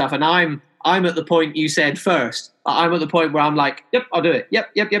self-employed and stuff, and I'm at the point you said first. I'm at the point where I'm like, yep, I'll do it. Yep.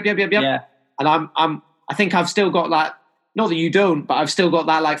 Yeah. And I think I've still got that. Not that you don't, but I've still got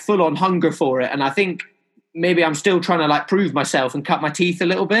that like full on hunger for it. And I think maybe I'm still trying to like prove myself and cut my teeth a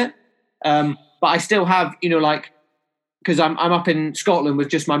little bit. But I still have, because I'm up in Scotland with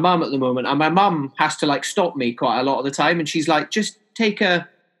just my mum at the moment, and my mum has to like stop me quite a lot of the time. And she's like, just take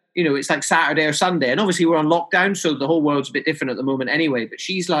it's like Saturday or Sunday. And obviously we're on lockdown, so the whole world's a bit different at the moment anyway. But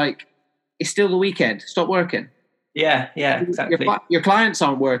she's like, it's still the weekend. Stop working. Yeah, exactly. Your clients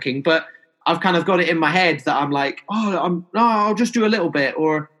aren't working, but I've kind of got it in my head that I'm like, I'll just do a little bit,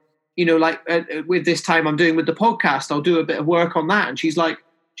 or with this time I'm doing with the podcast, I'll do a bit of work on that. And she's like,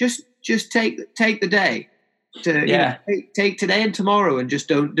 just take the day to take today and tomorrow, and just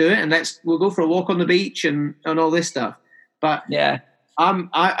don't do it, and we'll go for a walk on the beach and all this stuff. But I'm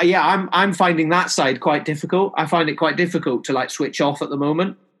finding that side quite difficult. I find it quite difficult to like switch off at the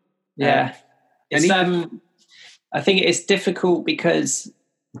moment. Yeah, I think it's difficult because,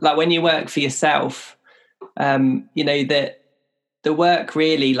 like, when you work for yourself, that the work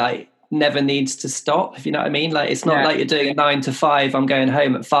really like never needs to stop, if you know what I mean. Like, it's not like you're doing a 9 to 5, I'm going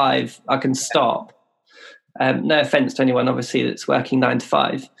home at 5, I can stop. No offense to anyone obviously that's working 9 to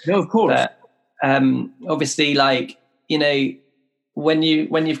 5. No, of course. But obviously, like, when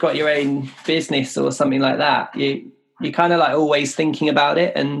you've got your own business or something like that, you're kind of like always thinking about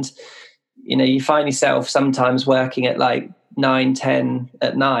it, and you find yourself sometimes working at like 9, 10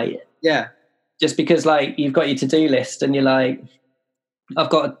 at night. Yeah. Just because like you've got your to-do list and you're like, I've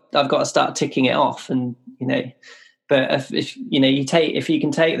got to start ticking it off, and but if you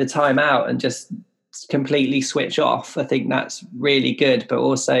can take the time out and just completely switch off, I think that's really good, but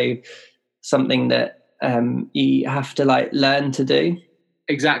also something that you have to like learn to do.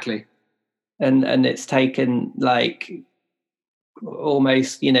 Exactly. And it's taken like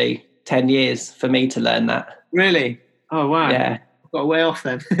almost 10 years for me to learn that. Really? Oh wow. Yeah. Got way off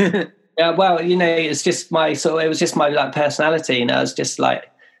then. Yeah, well, it's just it was just my like personality, I was just like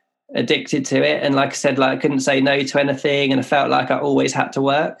addicted to it, and like I said, like I couldn't say no to anything, and I felt like I always had to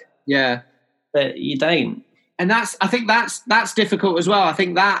work. Yeah. But you don't. And I think that's difficult as well. I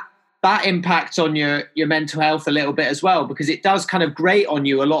think that impacts on your mental health a little bit as well, because it does kind of grate on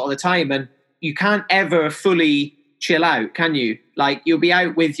you a lot of the time, and you can't ever fully chill out, can you? Like, you'll be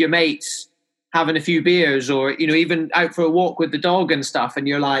out with your mates having a few beers, or even out for a walk with the dog and stuff, and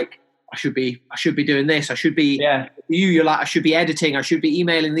you're like, I should be doing this, I should be you're like, I should be editing, I should be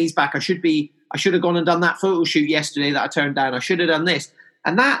emailing these back, I should be I should have gone and done that photo shoot yesterday that I turned down. I should have done this.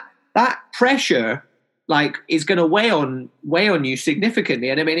 And that pressure, like, is going to weigh on you significantly.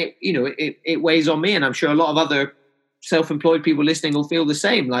 And I mean, it weighs on me, and I'm sure a lot of other self-employed people listening will feel the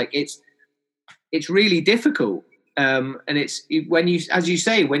same. Like, it's really difficult. And it's when you, as you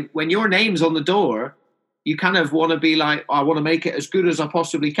say, when your name's on the door, you kind of want to be like, I want to make it as good as I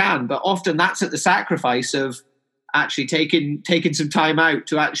possibly can. But often that's at the sacrifice of actually taking some time out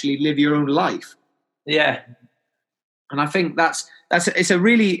to actually live your own life. Yeah. And I think it's a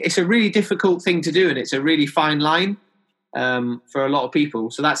really difficult thing to do, and it's a really fine line for a lot of people.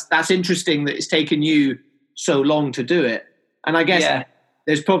 So that's interesting that it's taken you so long to do it. And I guess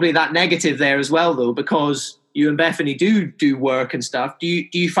there's probably that negative there as well, though, because you and Bethany do work and stuff. Do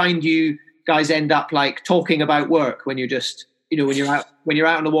you find you guys end up like talking about work when you're just, when you're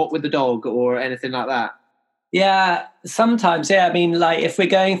out on a walk with the dog or anything like that? Yeah, sometimes. Yeah, I mean, like if we're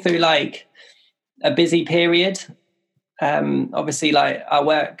going through like a busy period, obviously like our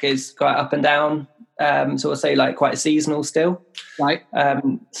work is quite up and down. It's also like quite seasonal still. Right.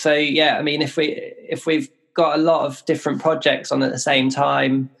 So yeah, I mean, if we've got a lot of different projects on at the same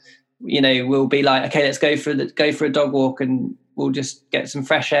time, we'll be like, okay, let's go for a dog walk, and we'll just get some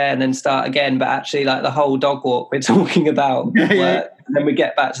fresh air and then start again. But actually, like the whole dog walk, we're talking about work. And then we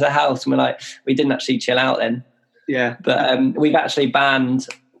get back to the house and we're like, we didn't actually chill out then. Yeah. But we've actually banned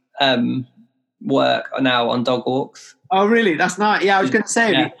work now on dog walks. Oh, really? That's not. Yeah, I was going to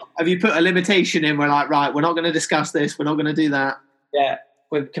say, have you put a limitation in? We're like, right, we're not going to discuss this. We're not going to do that. Yeah,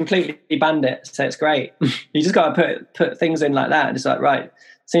 we've completely banned it. So it's great. You just got to put things in like that. And it's like, right, as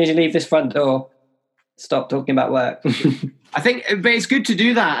soon as you leave this front door, stop talking about work. I think, but it's good to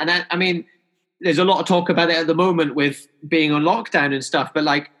do that. And I mean, there's a lot of talk about it at the moment with being on lockdown and stuff, but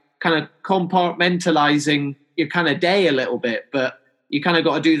like kind of compartmentalizing your kind of day a little bit. But you kind of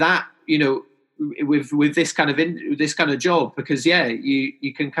got to do that, with this kind of job, because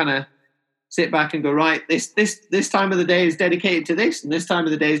you can kind of sit back and go, right, this time of the day is dedicated to this, and this time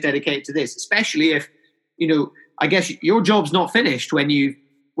of the day is dedicated to this. Especially if, I guess your job's not finished when you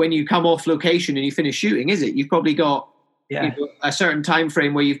come off location and you finish shooting, is it? You've probably got a certain time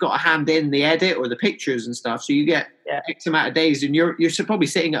frame where you've got to hand in the edit or the pictures and stuff. So you get X amount of days, and you're probably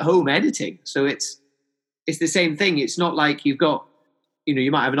sitting at home editing. So it's the same thing. It's not like you've got,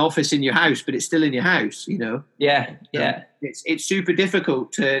 you might have an office in your house, but it's still in your house, Yeah. It's super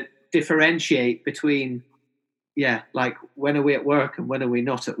difficult to differentiate between, like when are we at work and when are we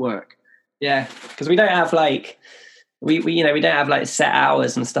not at work? Yeah, because we don't have like we don't have like set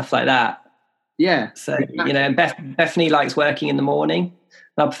hours and stuff like that. Yeah. So and Bethany likes working in the morning.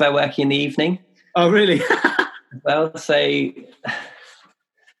 I prefer working in the evening. Oh, really? Well, so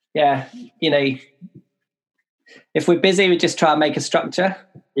yeah, if we're busy, we just try and make a structure.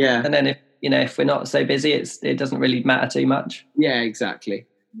 Yeah. And then if we're not so busy, it doesn't really matter too much. Yeah, exactly.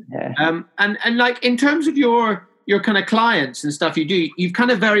 Yeah. And like in terms of your kind of clients and stuff you do, you've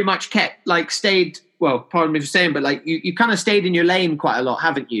kind of very much stayed, well, pardon me for saying, but like you kind of stayed in your lane quite a lot,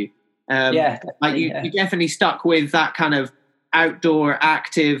 haven't you? Like you definitely stuck with that kind of outdoor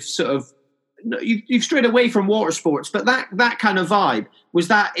active sort of, you've strayed away from water sports, but that kind of vibe, is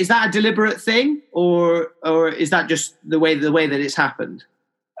that a deliberate thing, or is that just the way that it's happened?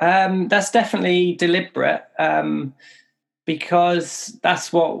 That's definitely deliberate, because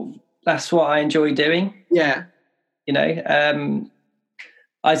that's what I enjoy doing. Yeah.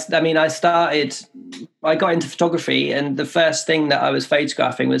 I got into photography, and the first thing that I was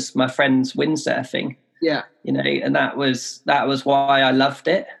photographing was my friend's windsurfing. Yeah. And that was why I loved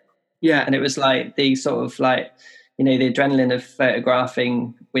it. Yeah. And it was like the sort of like, the adrenaline of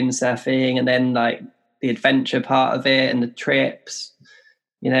photographing windsurfing, and then like the adventure part of it and the trips,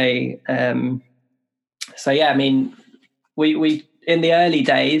 so yeah, I mean, we in the early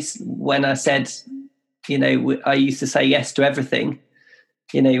days when I said, I used to say yes to everything.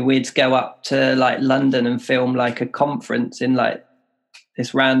 We'd go up to like London and film like a conference in like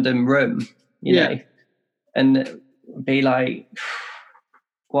this random room, know, and be like,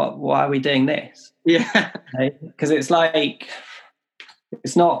 why are we doing this? Yeah. Because it's like,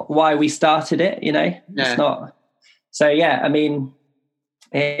 it's not why we started it, It's not. So yeah, I mean,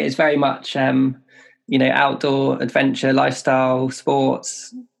 it's very much, outdoor adventure, lifestyle,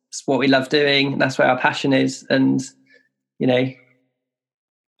 sports. It's what we love doing. That's where our passion is. And,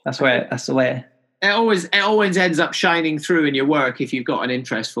 that's the way. It always ends up shining through in your work if you've got an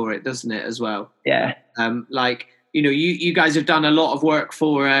interest for it, doesn't it, as well? Yeah. You guys have done a lot of work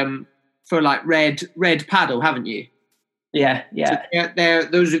for like Red Paddle, haven't you? Yeah. So they're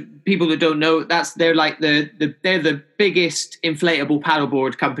those are people that don't know. They're like they're the biggest inflatable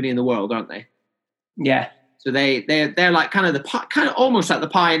paddleboard company in the world, aren't they? Yeah. So they're like kind of almost like the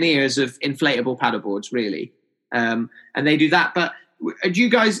pioneers of inflatable paddleboards, really. And they do that. But do you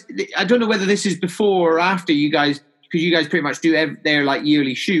guys? I don't know whether this is before or after you guys, because you guys pretty much do their like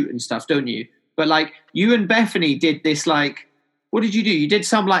yearly shoot and stuff, don't you? But like you and Bethany did this like. What did you do? You did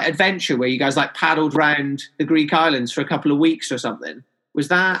some like adventure where you guys like paddled around the Greek islands for a couple of weeks or something. Was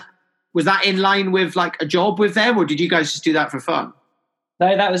that in line with like a job with them, or did you guys just do that for fun?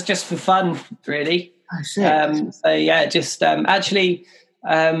 No, that was just for fun, really. I see. So yeah, just actually,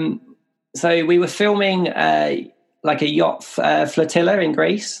 so we were filming like a yacht flotilla in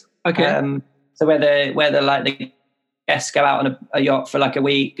Greece. Okay. So where the guests go out on a yacht for like a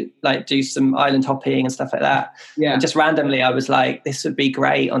week, like do some island hopping and stuff like that. Yeah. And just randomly, I was like, this would be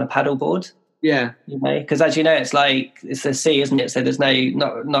great on a paddleboard. Yeah. You know, because as you know, it's the sea, isn't it? So there's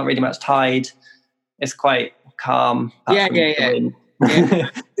not really much tide. It's quite calm. Yeah.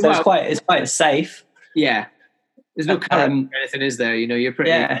 So it's quite safe. Yeah. There's no current or anything, is there? You know, you're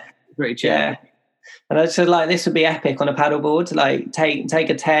pretty chill. Yeah. And I said, like, this would be epic on a paddleboard. Like, take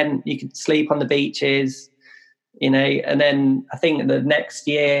a tent, you could sleep on the beaches, you know. And then I think the next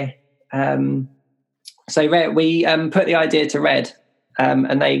year, so we put the idea to Red,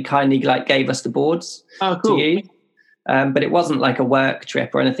 and they kindly like gave us the boards to use. But it wasn't like a work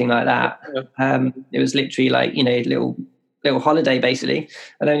trip or anything like that. It was literally like, you know, little holiday basically.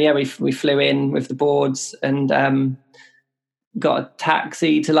 And then we flew in with the boards and got a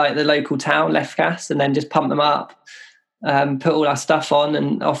taxi to like the local town, Lefkas, and then just pumped them up, put all our stuff on,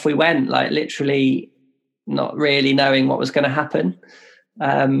 and off we went, like literally not really knowing what was going to happen.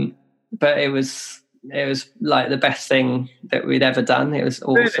 But it was like the best thing that we'd ever done. It was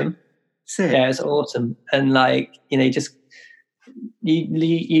awesome. Really? Yeah, it was awesome. And like, you know, just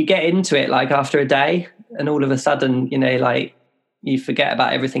you get into it like after a day, and all of a sudden, you know, like you forget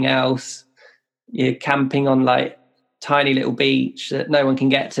about everything else. You're camping on like tiny little beach that no one can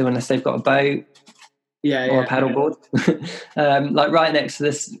get to unless they've got a boat or a paddleboard, like right next to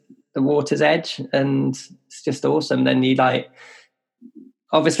the water's edge, and it's just awesome. Then you like,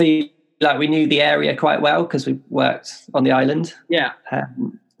 obviously, like we knew the area quite well because we worked on the island. Yeah.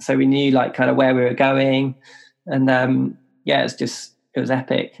 So we knew like kind of where we were going, and it was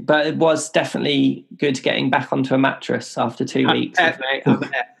epic. But it was definitely good getting back onto a mattress after 2 weeks. I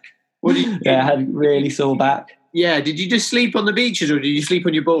bet. What did you do? Yeah, I had really sore back. Yeah, did you just sleep on the beaches or did you sleep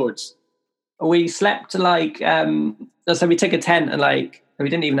on your boards? We slept like, so we took a tent and like, we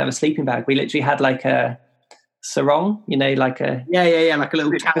didn't even have a sleeping bag. We literally had like a sarong, you know, like a... Yeah, like a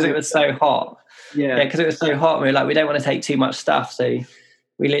little... Because it was so hot. Yeah, because it was so hot. We were like, we don't want to take too much stuff. So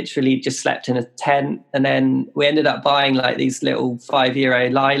we literally just slept in a tent, and then we ended up buying like these little €5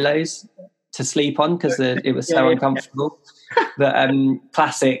 lilos to sleep on because it was so uncomfortable. But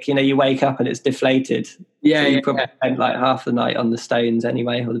classic, you know, you wake up and it's deflated. Yeah, so you probably spent like half the night on the stones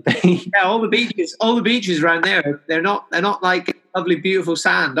anyway, or the beach. Yeah, all the beaches around there, they're not like lovely, beautiful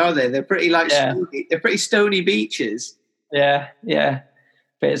sand, are they? They're pretty like they're pretty stony beaches. Yeah.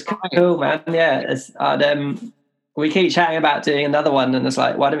 But it's cool, man. Yeah, we keep chatting about doing another one, and it's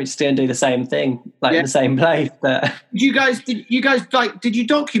like, why don't we just do the same thing, like in the same place? But did you guys did you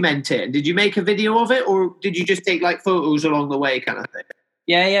document it? Did you make a video of it, or did you just take like photos along the way, kind of thing?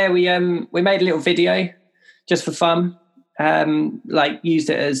 Yeah, we made a little video just for fun, like used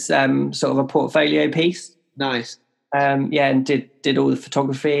it as sort of a portfolio piece. Nice. And did all the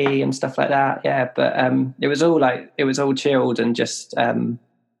photography and stuff like that. Yeah, but it was all chilled and just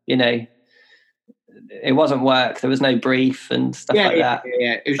you know, it wasn't work. There was no brief and stuff like that.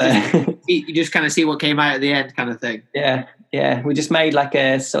 Yeah. It was just, you just kind of see what came out at the end, kind of thing. Yeah. We just made like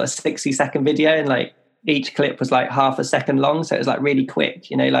a sort of 60-second video, and like each clip was like half a second long, so it was like really quick,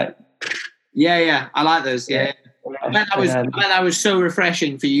 you know, like. Yeah. I like those. Yeah. I bet that was so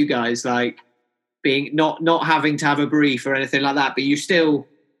refreshing for you guys, like being not having to have a brief or anything like that, but you still,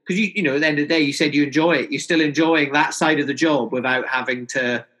 because you know, at the end of the day, you said you enjoy it. You're still enjoying that side of the job without having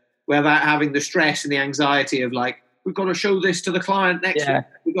the stress and the anxiety of like, we've got to show this to the client next week.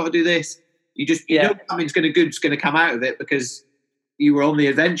 We've got to do this. You know something's going to come out of it because you were on the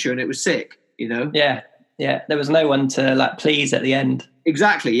adventure and it was sick, you know? Yeah. There was no one to like please at the end.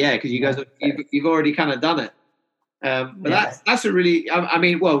 Exactly. Yeah. Because you guys, you've already kind of done it. But that's a really, I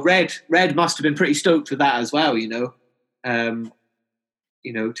mean, well, Red must have been pretty stoked with that as well, you know?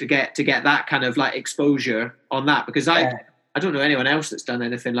 You know, to get that kind of like exposure on that, because I don't know anyone else that's done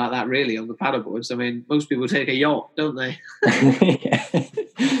anything like that really on the paddleboards. I mean, most people take a yacht, don't they?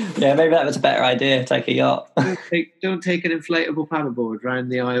 Yeah, maybe that was a better idea. Take a yacht. Don't take an inflatable paddleboard around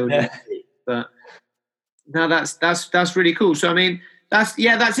the Ionian Sea. But no, that's really cool. So I mean, That's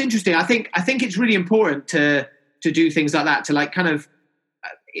interesting. I think it's really important to do things like that, to like kind of,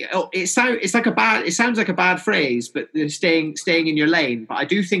 it sounds like a bad phrase, but staying in your lane. But I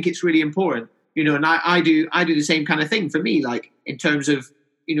do think it's really important, and I do the same kind of thing for me, like in terms of,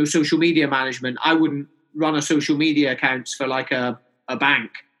 social media management. I wouldn't run a social media accounts for like a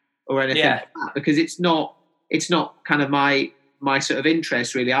bank or anything like that, because it's not kind of my sort of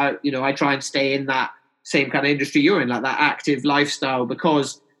interest really. I try and stay in that same kind of industry you're in, like that active lifestyle,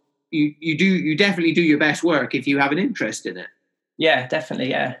 because you definitely do your best work if you have an interest in it. Yeah,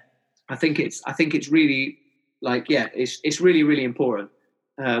 definitely. Yeah, I think it's really like, it's really, really important.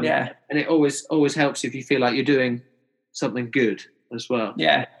 And it always helps if you feel like you're doing something good as well.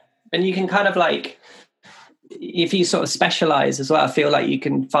 Yeah, and you can kind of like, if you sort of specialize as well, I feel like you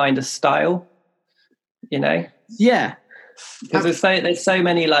can find a style. Yeah, because there's so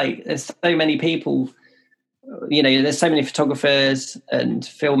many people. There's so many photographers and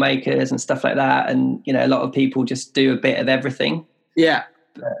filmmakers and stuff like that, and a lot of people just do a bit of everything. Yeah,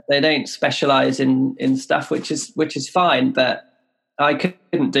 but they don't specialize in stuff, which is fine. But I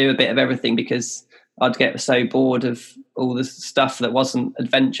couldn't do a bit of everything because I'd get so bored of all the stuff that wasn't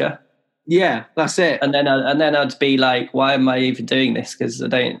adventure. Yeah, that's it. And then I'd be like, why am I even doing this? Because I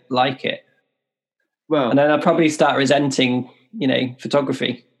don't like it. Well, and then I'd probably start resenting,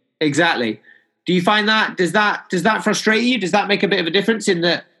 photography. Exactly. Do you find that, does that frustrate you? Does that make a bit of a difference in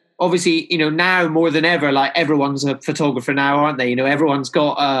that, obviously, now more than ever, like everyone's a photographer now, aren't they? Everyone's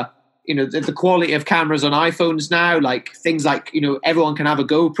got, the quality of cameras on iPhones now, like things like, everyone can have a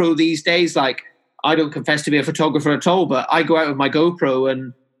GoPro these days. Like, I don't confess to be a photographer at all, but I go out with my GoPro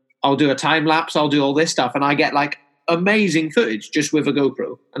and I'll do a time lapse, I'll do all this stuff, and I get like amazing footage just with a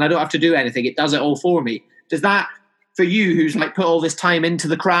GoPro, and I don't have to do anything. It does it all for me. Does that, for you, who's like put all this time into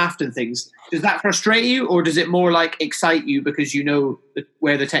the craft and things, does that frustrate you, or does it more like excite you because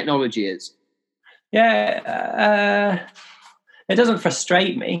where the technology is? Yeah, it doesn't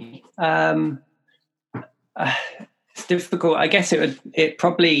frustrate me. It's difficult. I guess it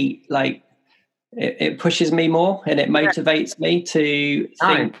probably like it pushes me more, and it motivates me to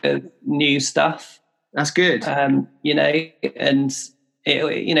think of new stuff. That's good. And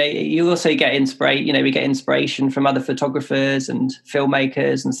you also get inspiration. We get inspiration from other photographers and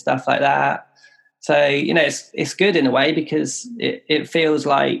filmmakers and stuff like that. So it's good in a way, because it feels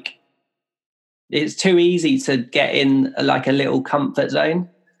like it's too easy to get in like a little comfort zone,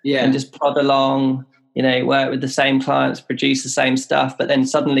 and just plod along. Work with the same clients, produce the same stuff, but then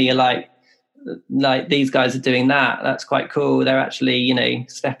suddenly you're like these guys are doing that. That's quite cool. They're actually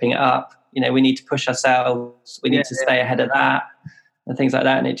stepping it up. We need to push ourselves. We need to stay ahead of that. And things like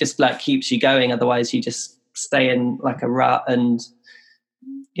that, and it just like keeps you going. Otherwise, you just stay in like a rut, and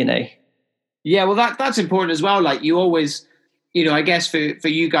Yeah, well, that's important as well. Like, you always, I guess for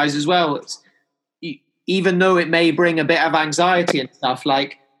you guys as well, it's, even though it may bring a bit of anxiety and stuff,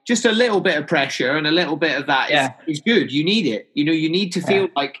 like just a little bit of pressure and a little bit of that is good. You need it. You need to feel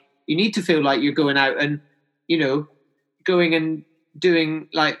like you're going out and going and doing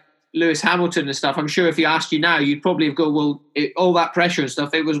like Lewis Hamilton and stuff. I'm sure if you asked you now, you'd probably go, well, all that pressure and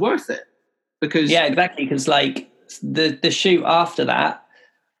stuff, it was worth it. Because exactly. Because like the shoot after that,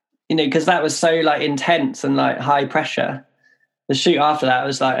 because that was so like intense and like high pressure. The shoot after that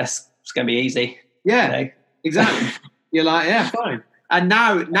was like, it's going to be easy. Yeah, exactly. You're like, yeah, fine. And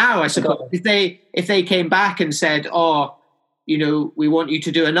now I suppose if they came back and said, oh, we want you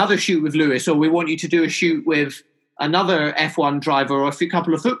to do another shoot with Lewis, or we want you to do a shoot with another F1 driver or a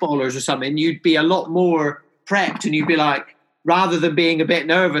couple of footballers or something, you'd be a lot more prepped, and you'd be like, rather than being a bit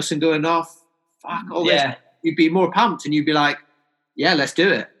nervous and going off, fuck all this, you'd be more pumped, and you'd be like, yeah, let's do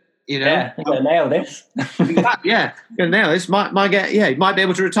it. I'm gonna nail this. Yeah, gonna nail this. You might be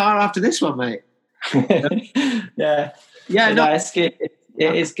able to retire after this one, mate. Yeah, it's good.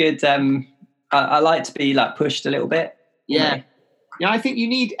 It is good. I like to be like pushed a little bit. Yeah, I think you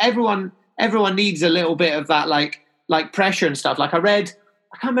need everyone needs a little bit of that, like pressure and stuff. Like I can't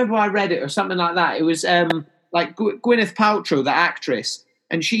remember where I read it or something like that. It was like Gwyneth Paltrow, the actress,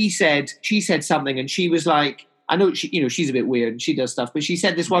 and she said something, and she was like, I know she's a bit weird and she does stuff, but she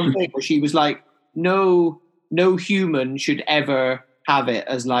said this one thing where she was like, no human should ever have it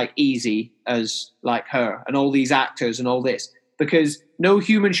as like easy as like her and all these actors and all this, because no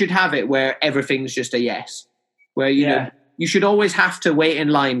human should have it where everything's just a yes, where you should always have to wait in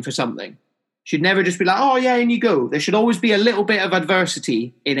line for something. Should never just be like, oh yeah, and you go. There should always be a little bit of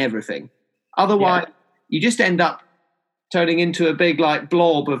adversity in everything. Otherwise, you just end up turning into a big like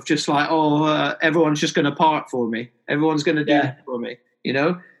blob of just like, everyone's just going to part for me. Everyone's going to do it for me,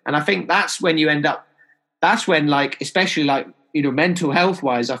 And I think that's when you end up. That's when, like, especially like mental health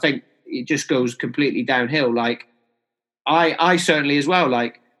wise, I think it just goes completely downhill. Like I certainly as well,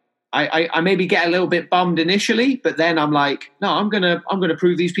 like I maybe get a little bit bummed initially, but then I'm like, no, I'm gonna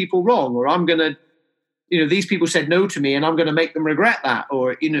prove these people wrong, or I'm gonna, these people said no to me and I'm gonna make them regret that,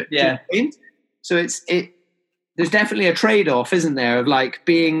 or Yeah. Do you know what I mean? So there's definitely a trade-off, isn't there, of like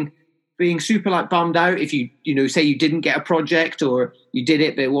being super like bummed out if you say you didn't get a project, or you did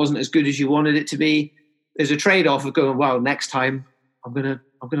it but it wasn't as good as you wanted it to be. There's a trade-off of going, well, next time I'm gonna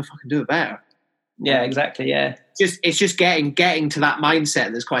fucking do it better. Yeah, exactly. Yeah. It's just getting to that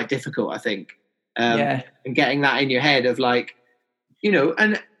mindset that's quite difficult, I think. And getting that in your head of like,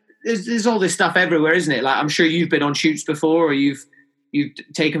 and there's all this stuff everywhere, isn't it? Like, I'm sure you've been on shoots before, or you've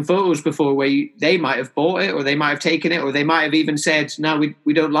taken photos before where they might have bought it, or they might have taken it, or they might have even said, no,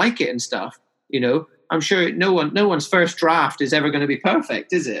 we don't like it and stuff. I'm sure no one's first draft is ever going to be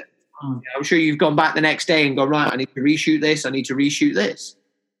perfect, is it? I'm sure you've gone back the next day and gone, right, I need to reshoot this. I need to reshoot this.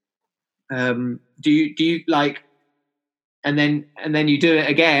 Do you like, and then you do it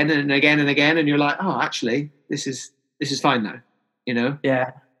again and again and again, and you're like, oh, actually, this is fine now,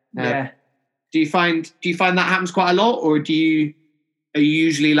 Yeah. Do you find that happens quite a lot, or are you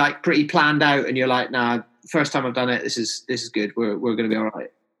usually like pretty planned out and you're like, nah, first time I've done it, this is good, we're going to be all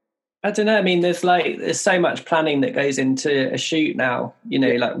right? I don't know. I mean, there's so much planning that goes into a shoot now,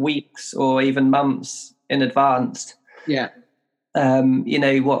 like weeks or even months in advance. Yeah.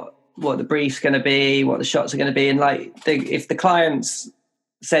 What the brief's going to be, what the shots are going to be. And like, if the clients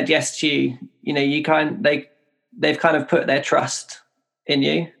said yes to you, they've kind of put their trust in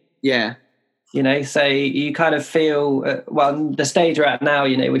you. Yeah. So you kind of feel, the stage we're at now,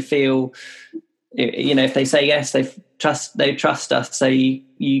 we feel, if they say yes, they trust us. So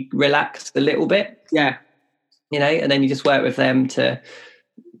you relax a little bit. Yeah. And then you just work with them to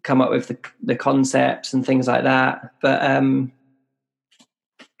come up with the concepts and things like that. But,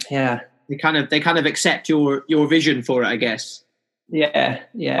 yeah, they kind of accept your vision for it, I guess. Yeah.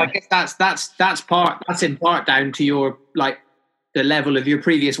 I guess that's in part down to your, like, the level of your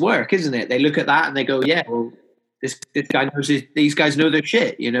previous work, isn't it? They look at that and they go, yeah, well, this guy knows these guys know their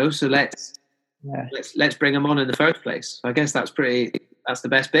shit, so let's bring them on in the first place. So I guess that's the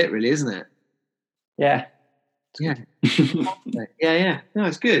best bit, really, isn't it? Yeah. Yeah. Yeah. No,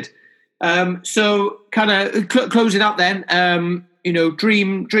 it's good. So kind of closing up then,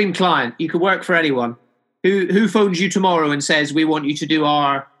 dream client. You could work for anyone. Who phones you tomorrow and says, we want you to do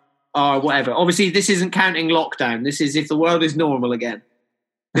our whatever? Obviously, this isn't counting lockdown. This is if the world is normal again.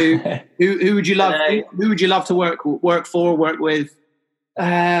 Who would you love? Who would you love to work with?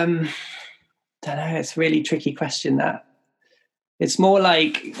 Don't know. It's a really tricky question. That it's more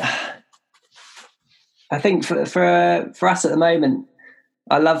like, I think for us at the moment,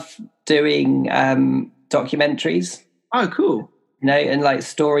 I love doing documentaries. Oh, cool. And like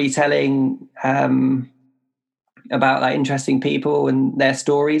storytelling about like interesting people and their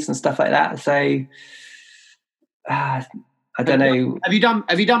stories and stuff like that. So I don't know. Have you done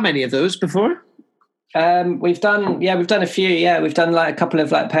many of those before? We've done a few. Yeah, we've done like a couple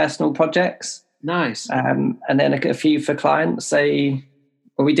of like personal projects. Nice. And then a few for clients. So we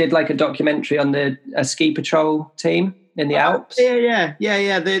did like a documentary on a ski patrol team in the Alps. Yeah.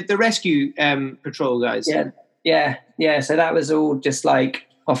 The rescue patrol guys. Yeah. So that was all just like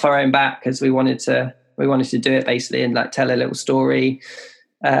off our own back, because we wanted to do it basically and like tell a little story.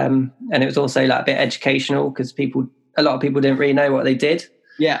 And it was also like a bit educational, because a lot of people didn't really know what they did.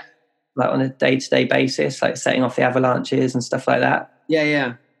 Yeah. Like on a day-to-day basis, like setting off the avalanches and stuff like that.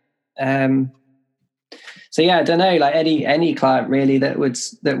 Yeah. So yeah, I don't know, like any client really that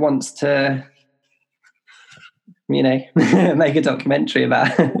wants to, make a documentary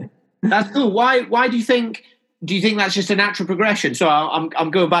about it. That's cool. Why do you think that's just a natural progression? So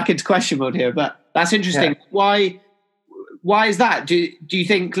I'm going back into question mode here, but that's interesting. Yeah. Why is that? Do you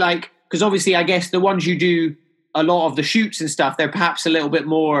think, like, because obviously I guess the ones you do a lot of the shoots and stuff, they're perhaps a little bit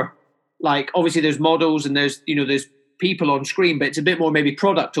more like, obviously there's models and there's people on screen, but it's a bit more maybe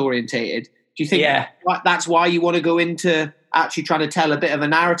product orientated. Do you think that's why you want to go into actually trying to tell a bit of a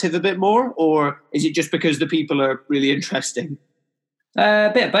narrative a bit more, or is it just because the people are really interesting?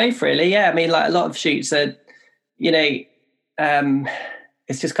 A bit of both, really. Yeah, I mean, like a lot of shoots are, it's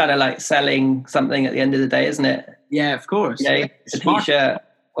just kind of like selling something at the end of the day, isn't it? Yeah, of course. A t-shirt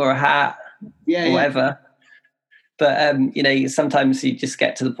or a hat, or whatever. But sometimes you just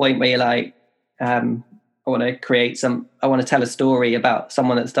get to the point where you're like, I want to tell a story about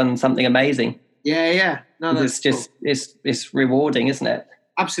someone that's done something amazing. Yeah. No, that's just cool. It's rewarding, isn't it?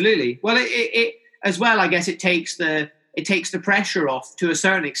 Absolutely. Well, it as well, I guess it takes the pressure off to a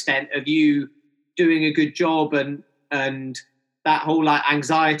certain extent of you doing a good job and that whole like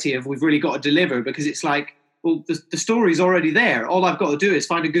anxiety of we've really got to deliver, because it's like, well, the story's already there. All I've got to do is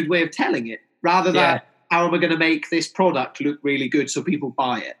find a good way of telling it, rather than how am I going to make this product look really good so people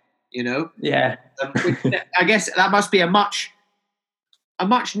buy it, you know? Yeah. I guess that must be a much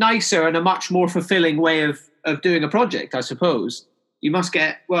nicer and a much more fulfilling way of doing a project, I suppose. You must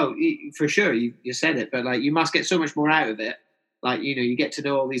get, well, for sure, you said it, but like you must get so much more out of it. Like, you know, you get to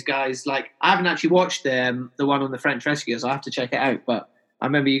know all these guys. Like, I haven't actually watched the one on the French rescuers. I have to check it out, but I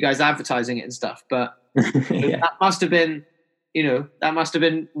remember you guys advertising it and stuff. But that must have been, you know, that must have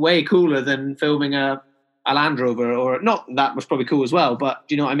been way cooler than filming a Land Rover, or not. That was probably cool as well, but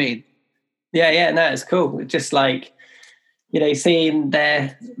do you know what I mean? Yeah, no, it's cool. Just like, you know, seeing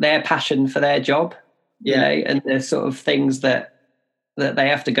their passion for their job, you know, and the sort of things that they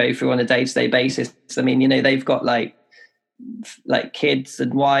have to go through on a day-to-day basis. I mean, you know, they've got like kids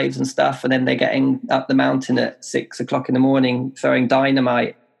and wives and stuff, and then they're getting up the mountain at 6 o'clock in the morning, throwing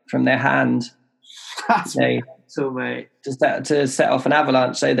dynamite from their hand. That's so, mate. To set off an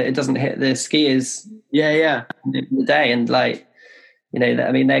avalanche so that it doesn't hit the skiers. Yeah. In the day, and like, you know,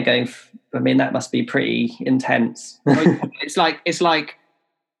 I mean, they're going. I mean, that must be pretty intense. It's like,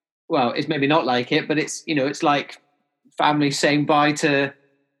 well, it's maybe not like it, but it's, you know, it's like family saying bye to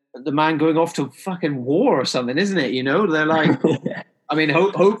the man going off to fucking war or something, isn't it? You know, they're like, I mean,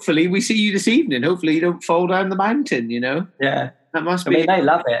 hopefully we see you this evening. Hopefully you don't fall down the mountain, you know? Yeah. That must be. I mean, they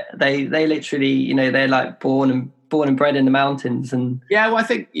love it. They literally, you know, they're like born and bred in the mountains, and yeah, well, I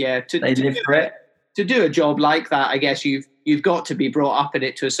think they live for it. To do a job like that, I guess you've got to be brought up in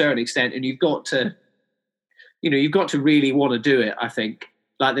it to a certain extent, and you've got to really want to do it. I think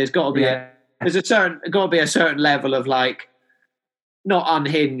like there's got to be a certain level of like, not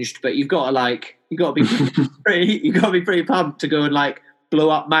unhinged, but you've got to be pretty pumped to go and like blow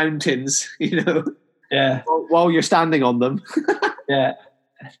up mountains, you know. Yeah. While you're standing on them. Yeah.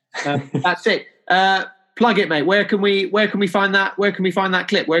 That's it. Plug it, mate. Where can we find that? Where can we find that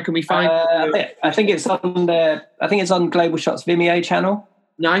clip? Where can we find? I think it's on Globalshots Vimeo channel.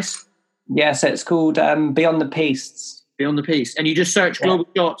 Nice. Yeah, so it's called Beyond the Pieces. Beyond the Piece, and you just search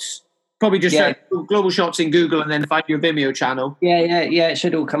Globalshots. Probably just search Globalshots in Google and then find your Vimeo channel. Yeah. It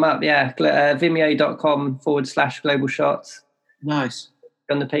should all come up. Yeah, vimeo.com/Globalshots. Nice.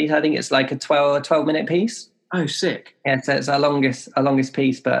 On the piece, I think it's like a 12-minute piece. Oh, sick. Yeah, so it's our longest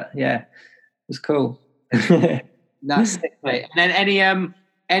piece, but yeah, it was cool. That's sick, mate. And then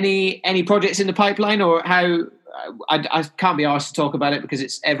any projects in the pipeline, or how? I can't be asked to talk about it because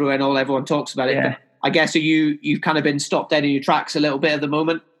it's everywhere and everyone talks about it. Yeah. But I guess you've kind of been stopped dead in your tracks a little bit at the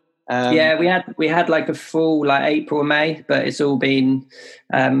moment. Yeah, we had like a full like April, May, but it's all been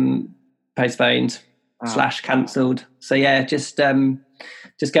postponed / cancelled. So yeah, just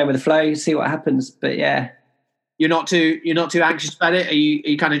go with the flow, see what happens. But yeah, you're not too anxious about it. Are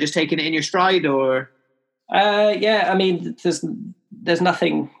you kind of just taking it in your stride, or? Yeah, I mean, there's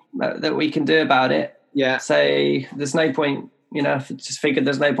nothing that we can do about it. Yeah. So there's no point, you know. Just figured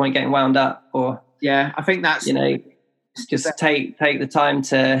there's no point getting wound up, or yeah. I think that's, you know, just take the time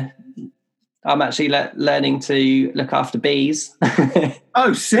to. I'm actually learning to look after bees.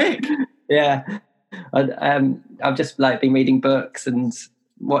 Oh, sick! Yeah, I've just like been reading books and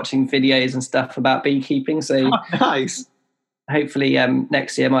watching videos and stuff about beekeeping. So nice. Hopefully,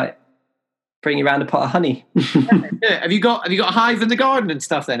 next year I might bring you around a pot of honey. Have you got a hive in the garden and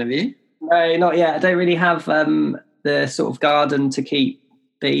stuff? Then have you? No, not yet. I don't really have the sort of garden to keep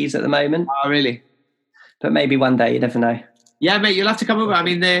bees at the moment. Oh, really? But maybe one day. You never know. Yeah, mate, you'll have to come over. I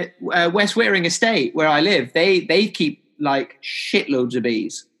mean, the West Whittering estate where I live, they keep like shitloads of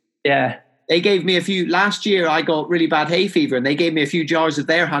bees. Yeah. They gave me a few last year. I got really bad hay fever, and they gave me a few jars of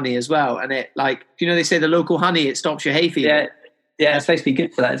their honey as well. And it, like, you know, they say the local honey, it stops your hay fever. Yeah, it's supposed to be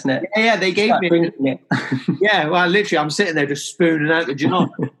good for that, isn't it? Yeah, they gave me. Yeah, well, literally, I'm sitting there just spooning out the jar.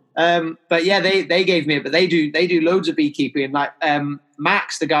 But yeah, they gave me it. But they do loads of beekeeping. Like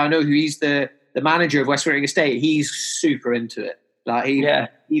Max, the guy I know, who he's the manager of West Whittering Estate, he's super into it. Like he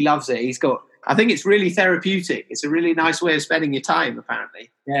loves it. He's got. I think it's really therapeutic. It's a really nice way of spending your time, apparently.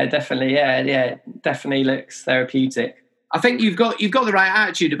 Yeah, definitely. Yeah, definitely looks therapeutic. I think you've got the right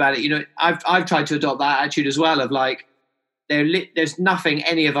attitude about it. You know, I've tried to adopt that attitude as well. Of like, there's nothing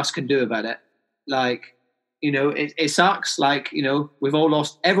any of us can do about it. Like, you know, it sucks. Like, you know,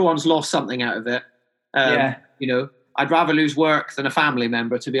 everyone's lost something out of it. You know, I'd rather lose work than a family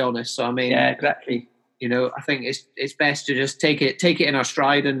member, to be honest. So I mean, yeah, exactly. You know, I think it's best to just take it in our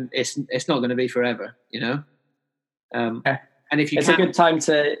stride, and it's not going to be forever. You know, and if you, it's a good time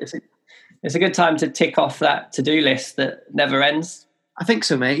to tick off that to-do list that never ends. I think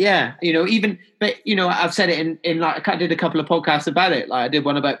so, mate. Yeah, I've said it in like I did a couple of podcasts about it. Like I did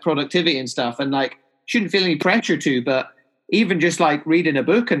one about productivity and stuff, and like shouldn't feel any pressure to, but even just like reading a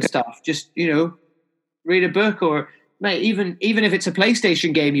book and stuff, just read a book, or mate, even if it's a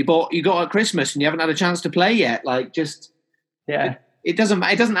PlayStation game you got at Christmas and you haven't had a chance to play yet, like just it doesn't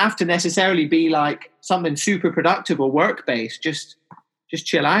have to necessarily be like something super productive or work based. Just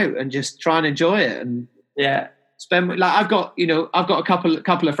chill out and just try and enjoy it and spend. Like I've got a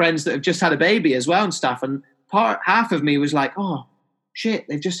couple of friends that have just had a baby as well and stuff, and half of me was like, oh shit,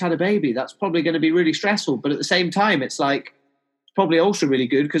 they've just had a baby, that's probably going to be really stressful, but at the same time it's like it's probably also really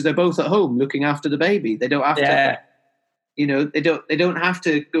good because they're both at home looking after the baby. They don't have to they don't have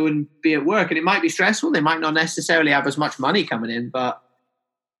to go and be at work, and it might be stressful, they might not necessarily have as much money coming in, but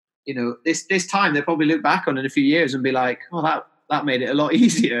this time they'll probably look back on it in a few years and be like, oh, that made it a lot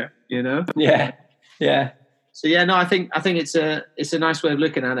easier. So no, I think it's a nice way of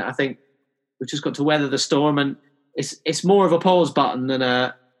looking at it. I think we've just got to weather the storm, and it's more of a pause button than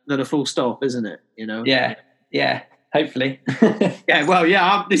a full stop, isn't it? Yeah, hopefully.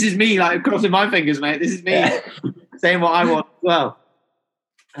 This is me like crossing my fingers, mate. This is me saying what I want as well.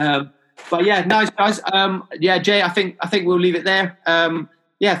 But yeah, nice guys. Jay, I think we'll leave it there.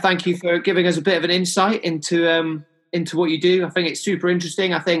 Thank you for giving us a bit of an insight into what you do. I think it's super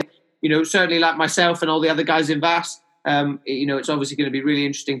interesting. I think certainly like myself and all the other guys in VAS, it's obviously going to be really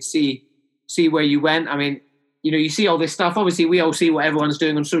interesting to see where you went. I mean, you see all this stuff. Obviously, we all see what everyone's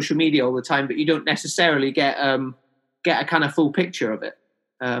doing on social media all the time, but you don't necessarily get a kind of full picture of it.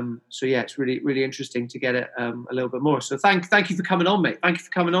 It's really, really interesting to get it a little bit more. So thank you for coming on, mate. Thank you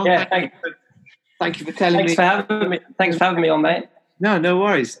for coming on. Yeah, thank you for telling me. Thanks for having me on, mate. No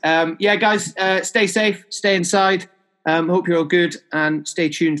worries. Guys, stay safe, stay inside. Hope you're all good, and stay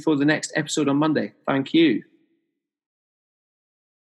tuned for the next episode on Monday. Thank you.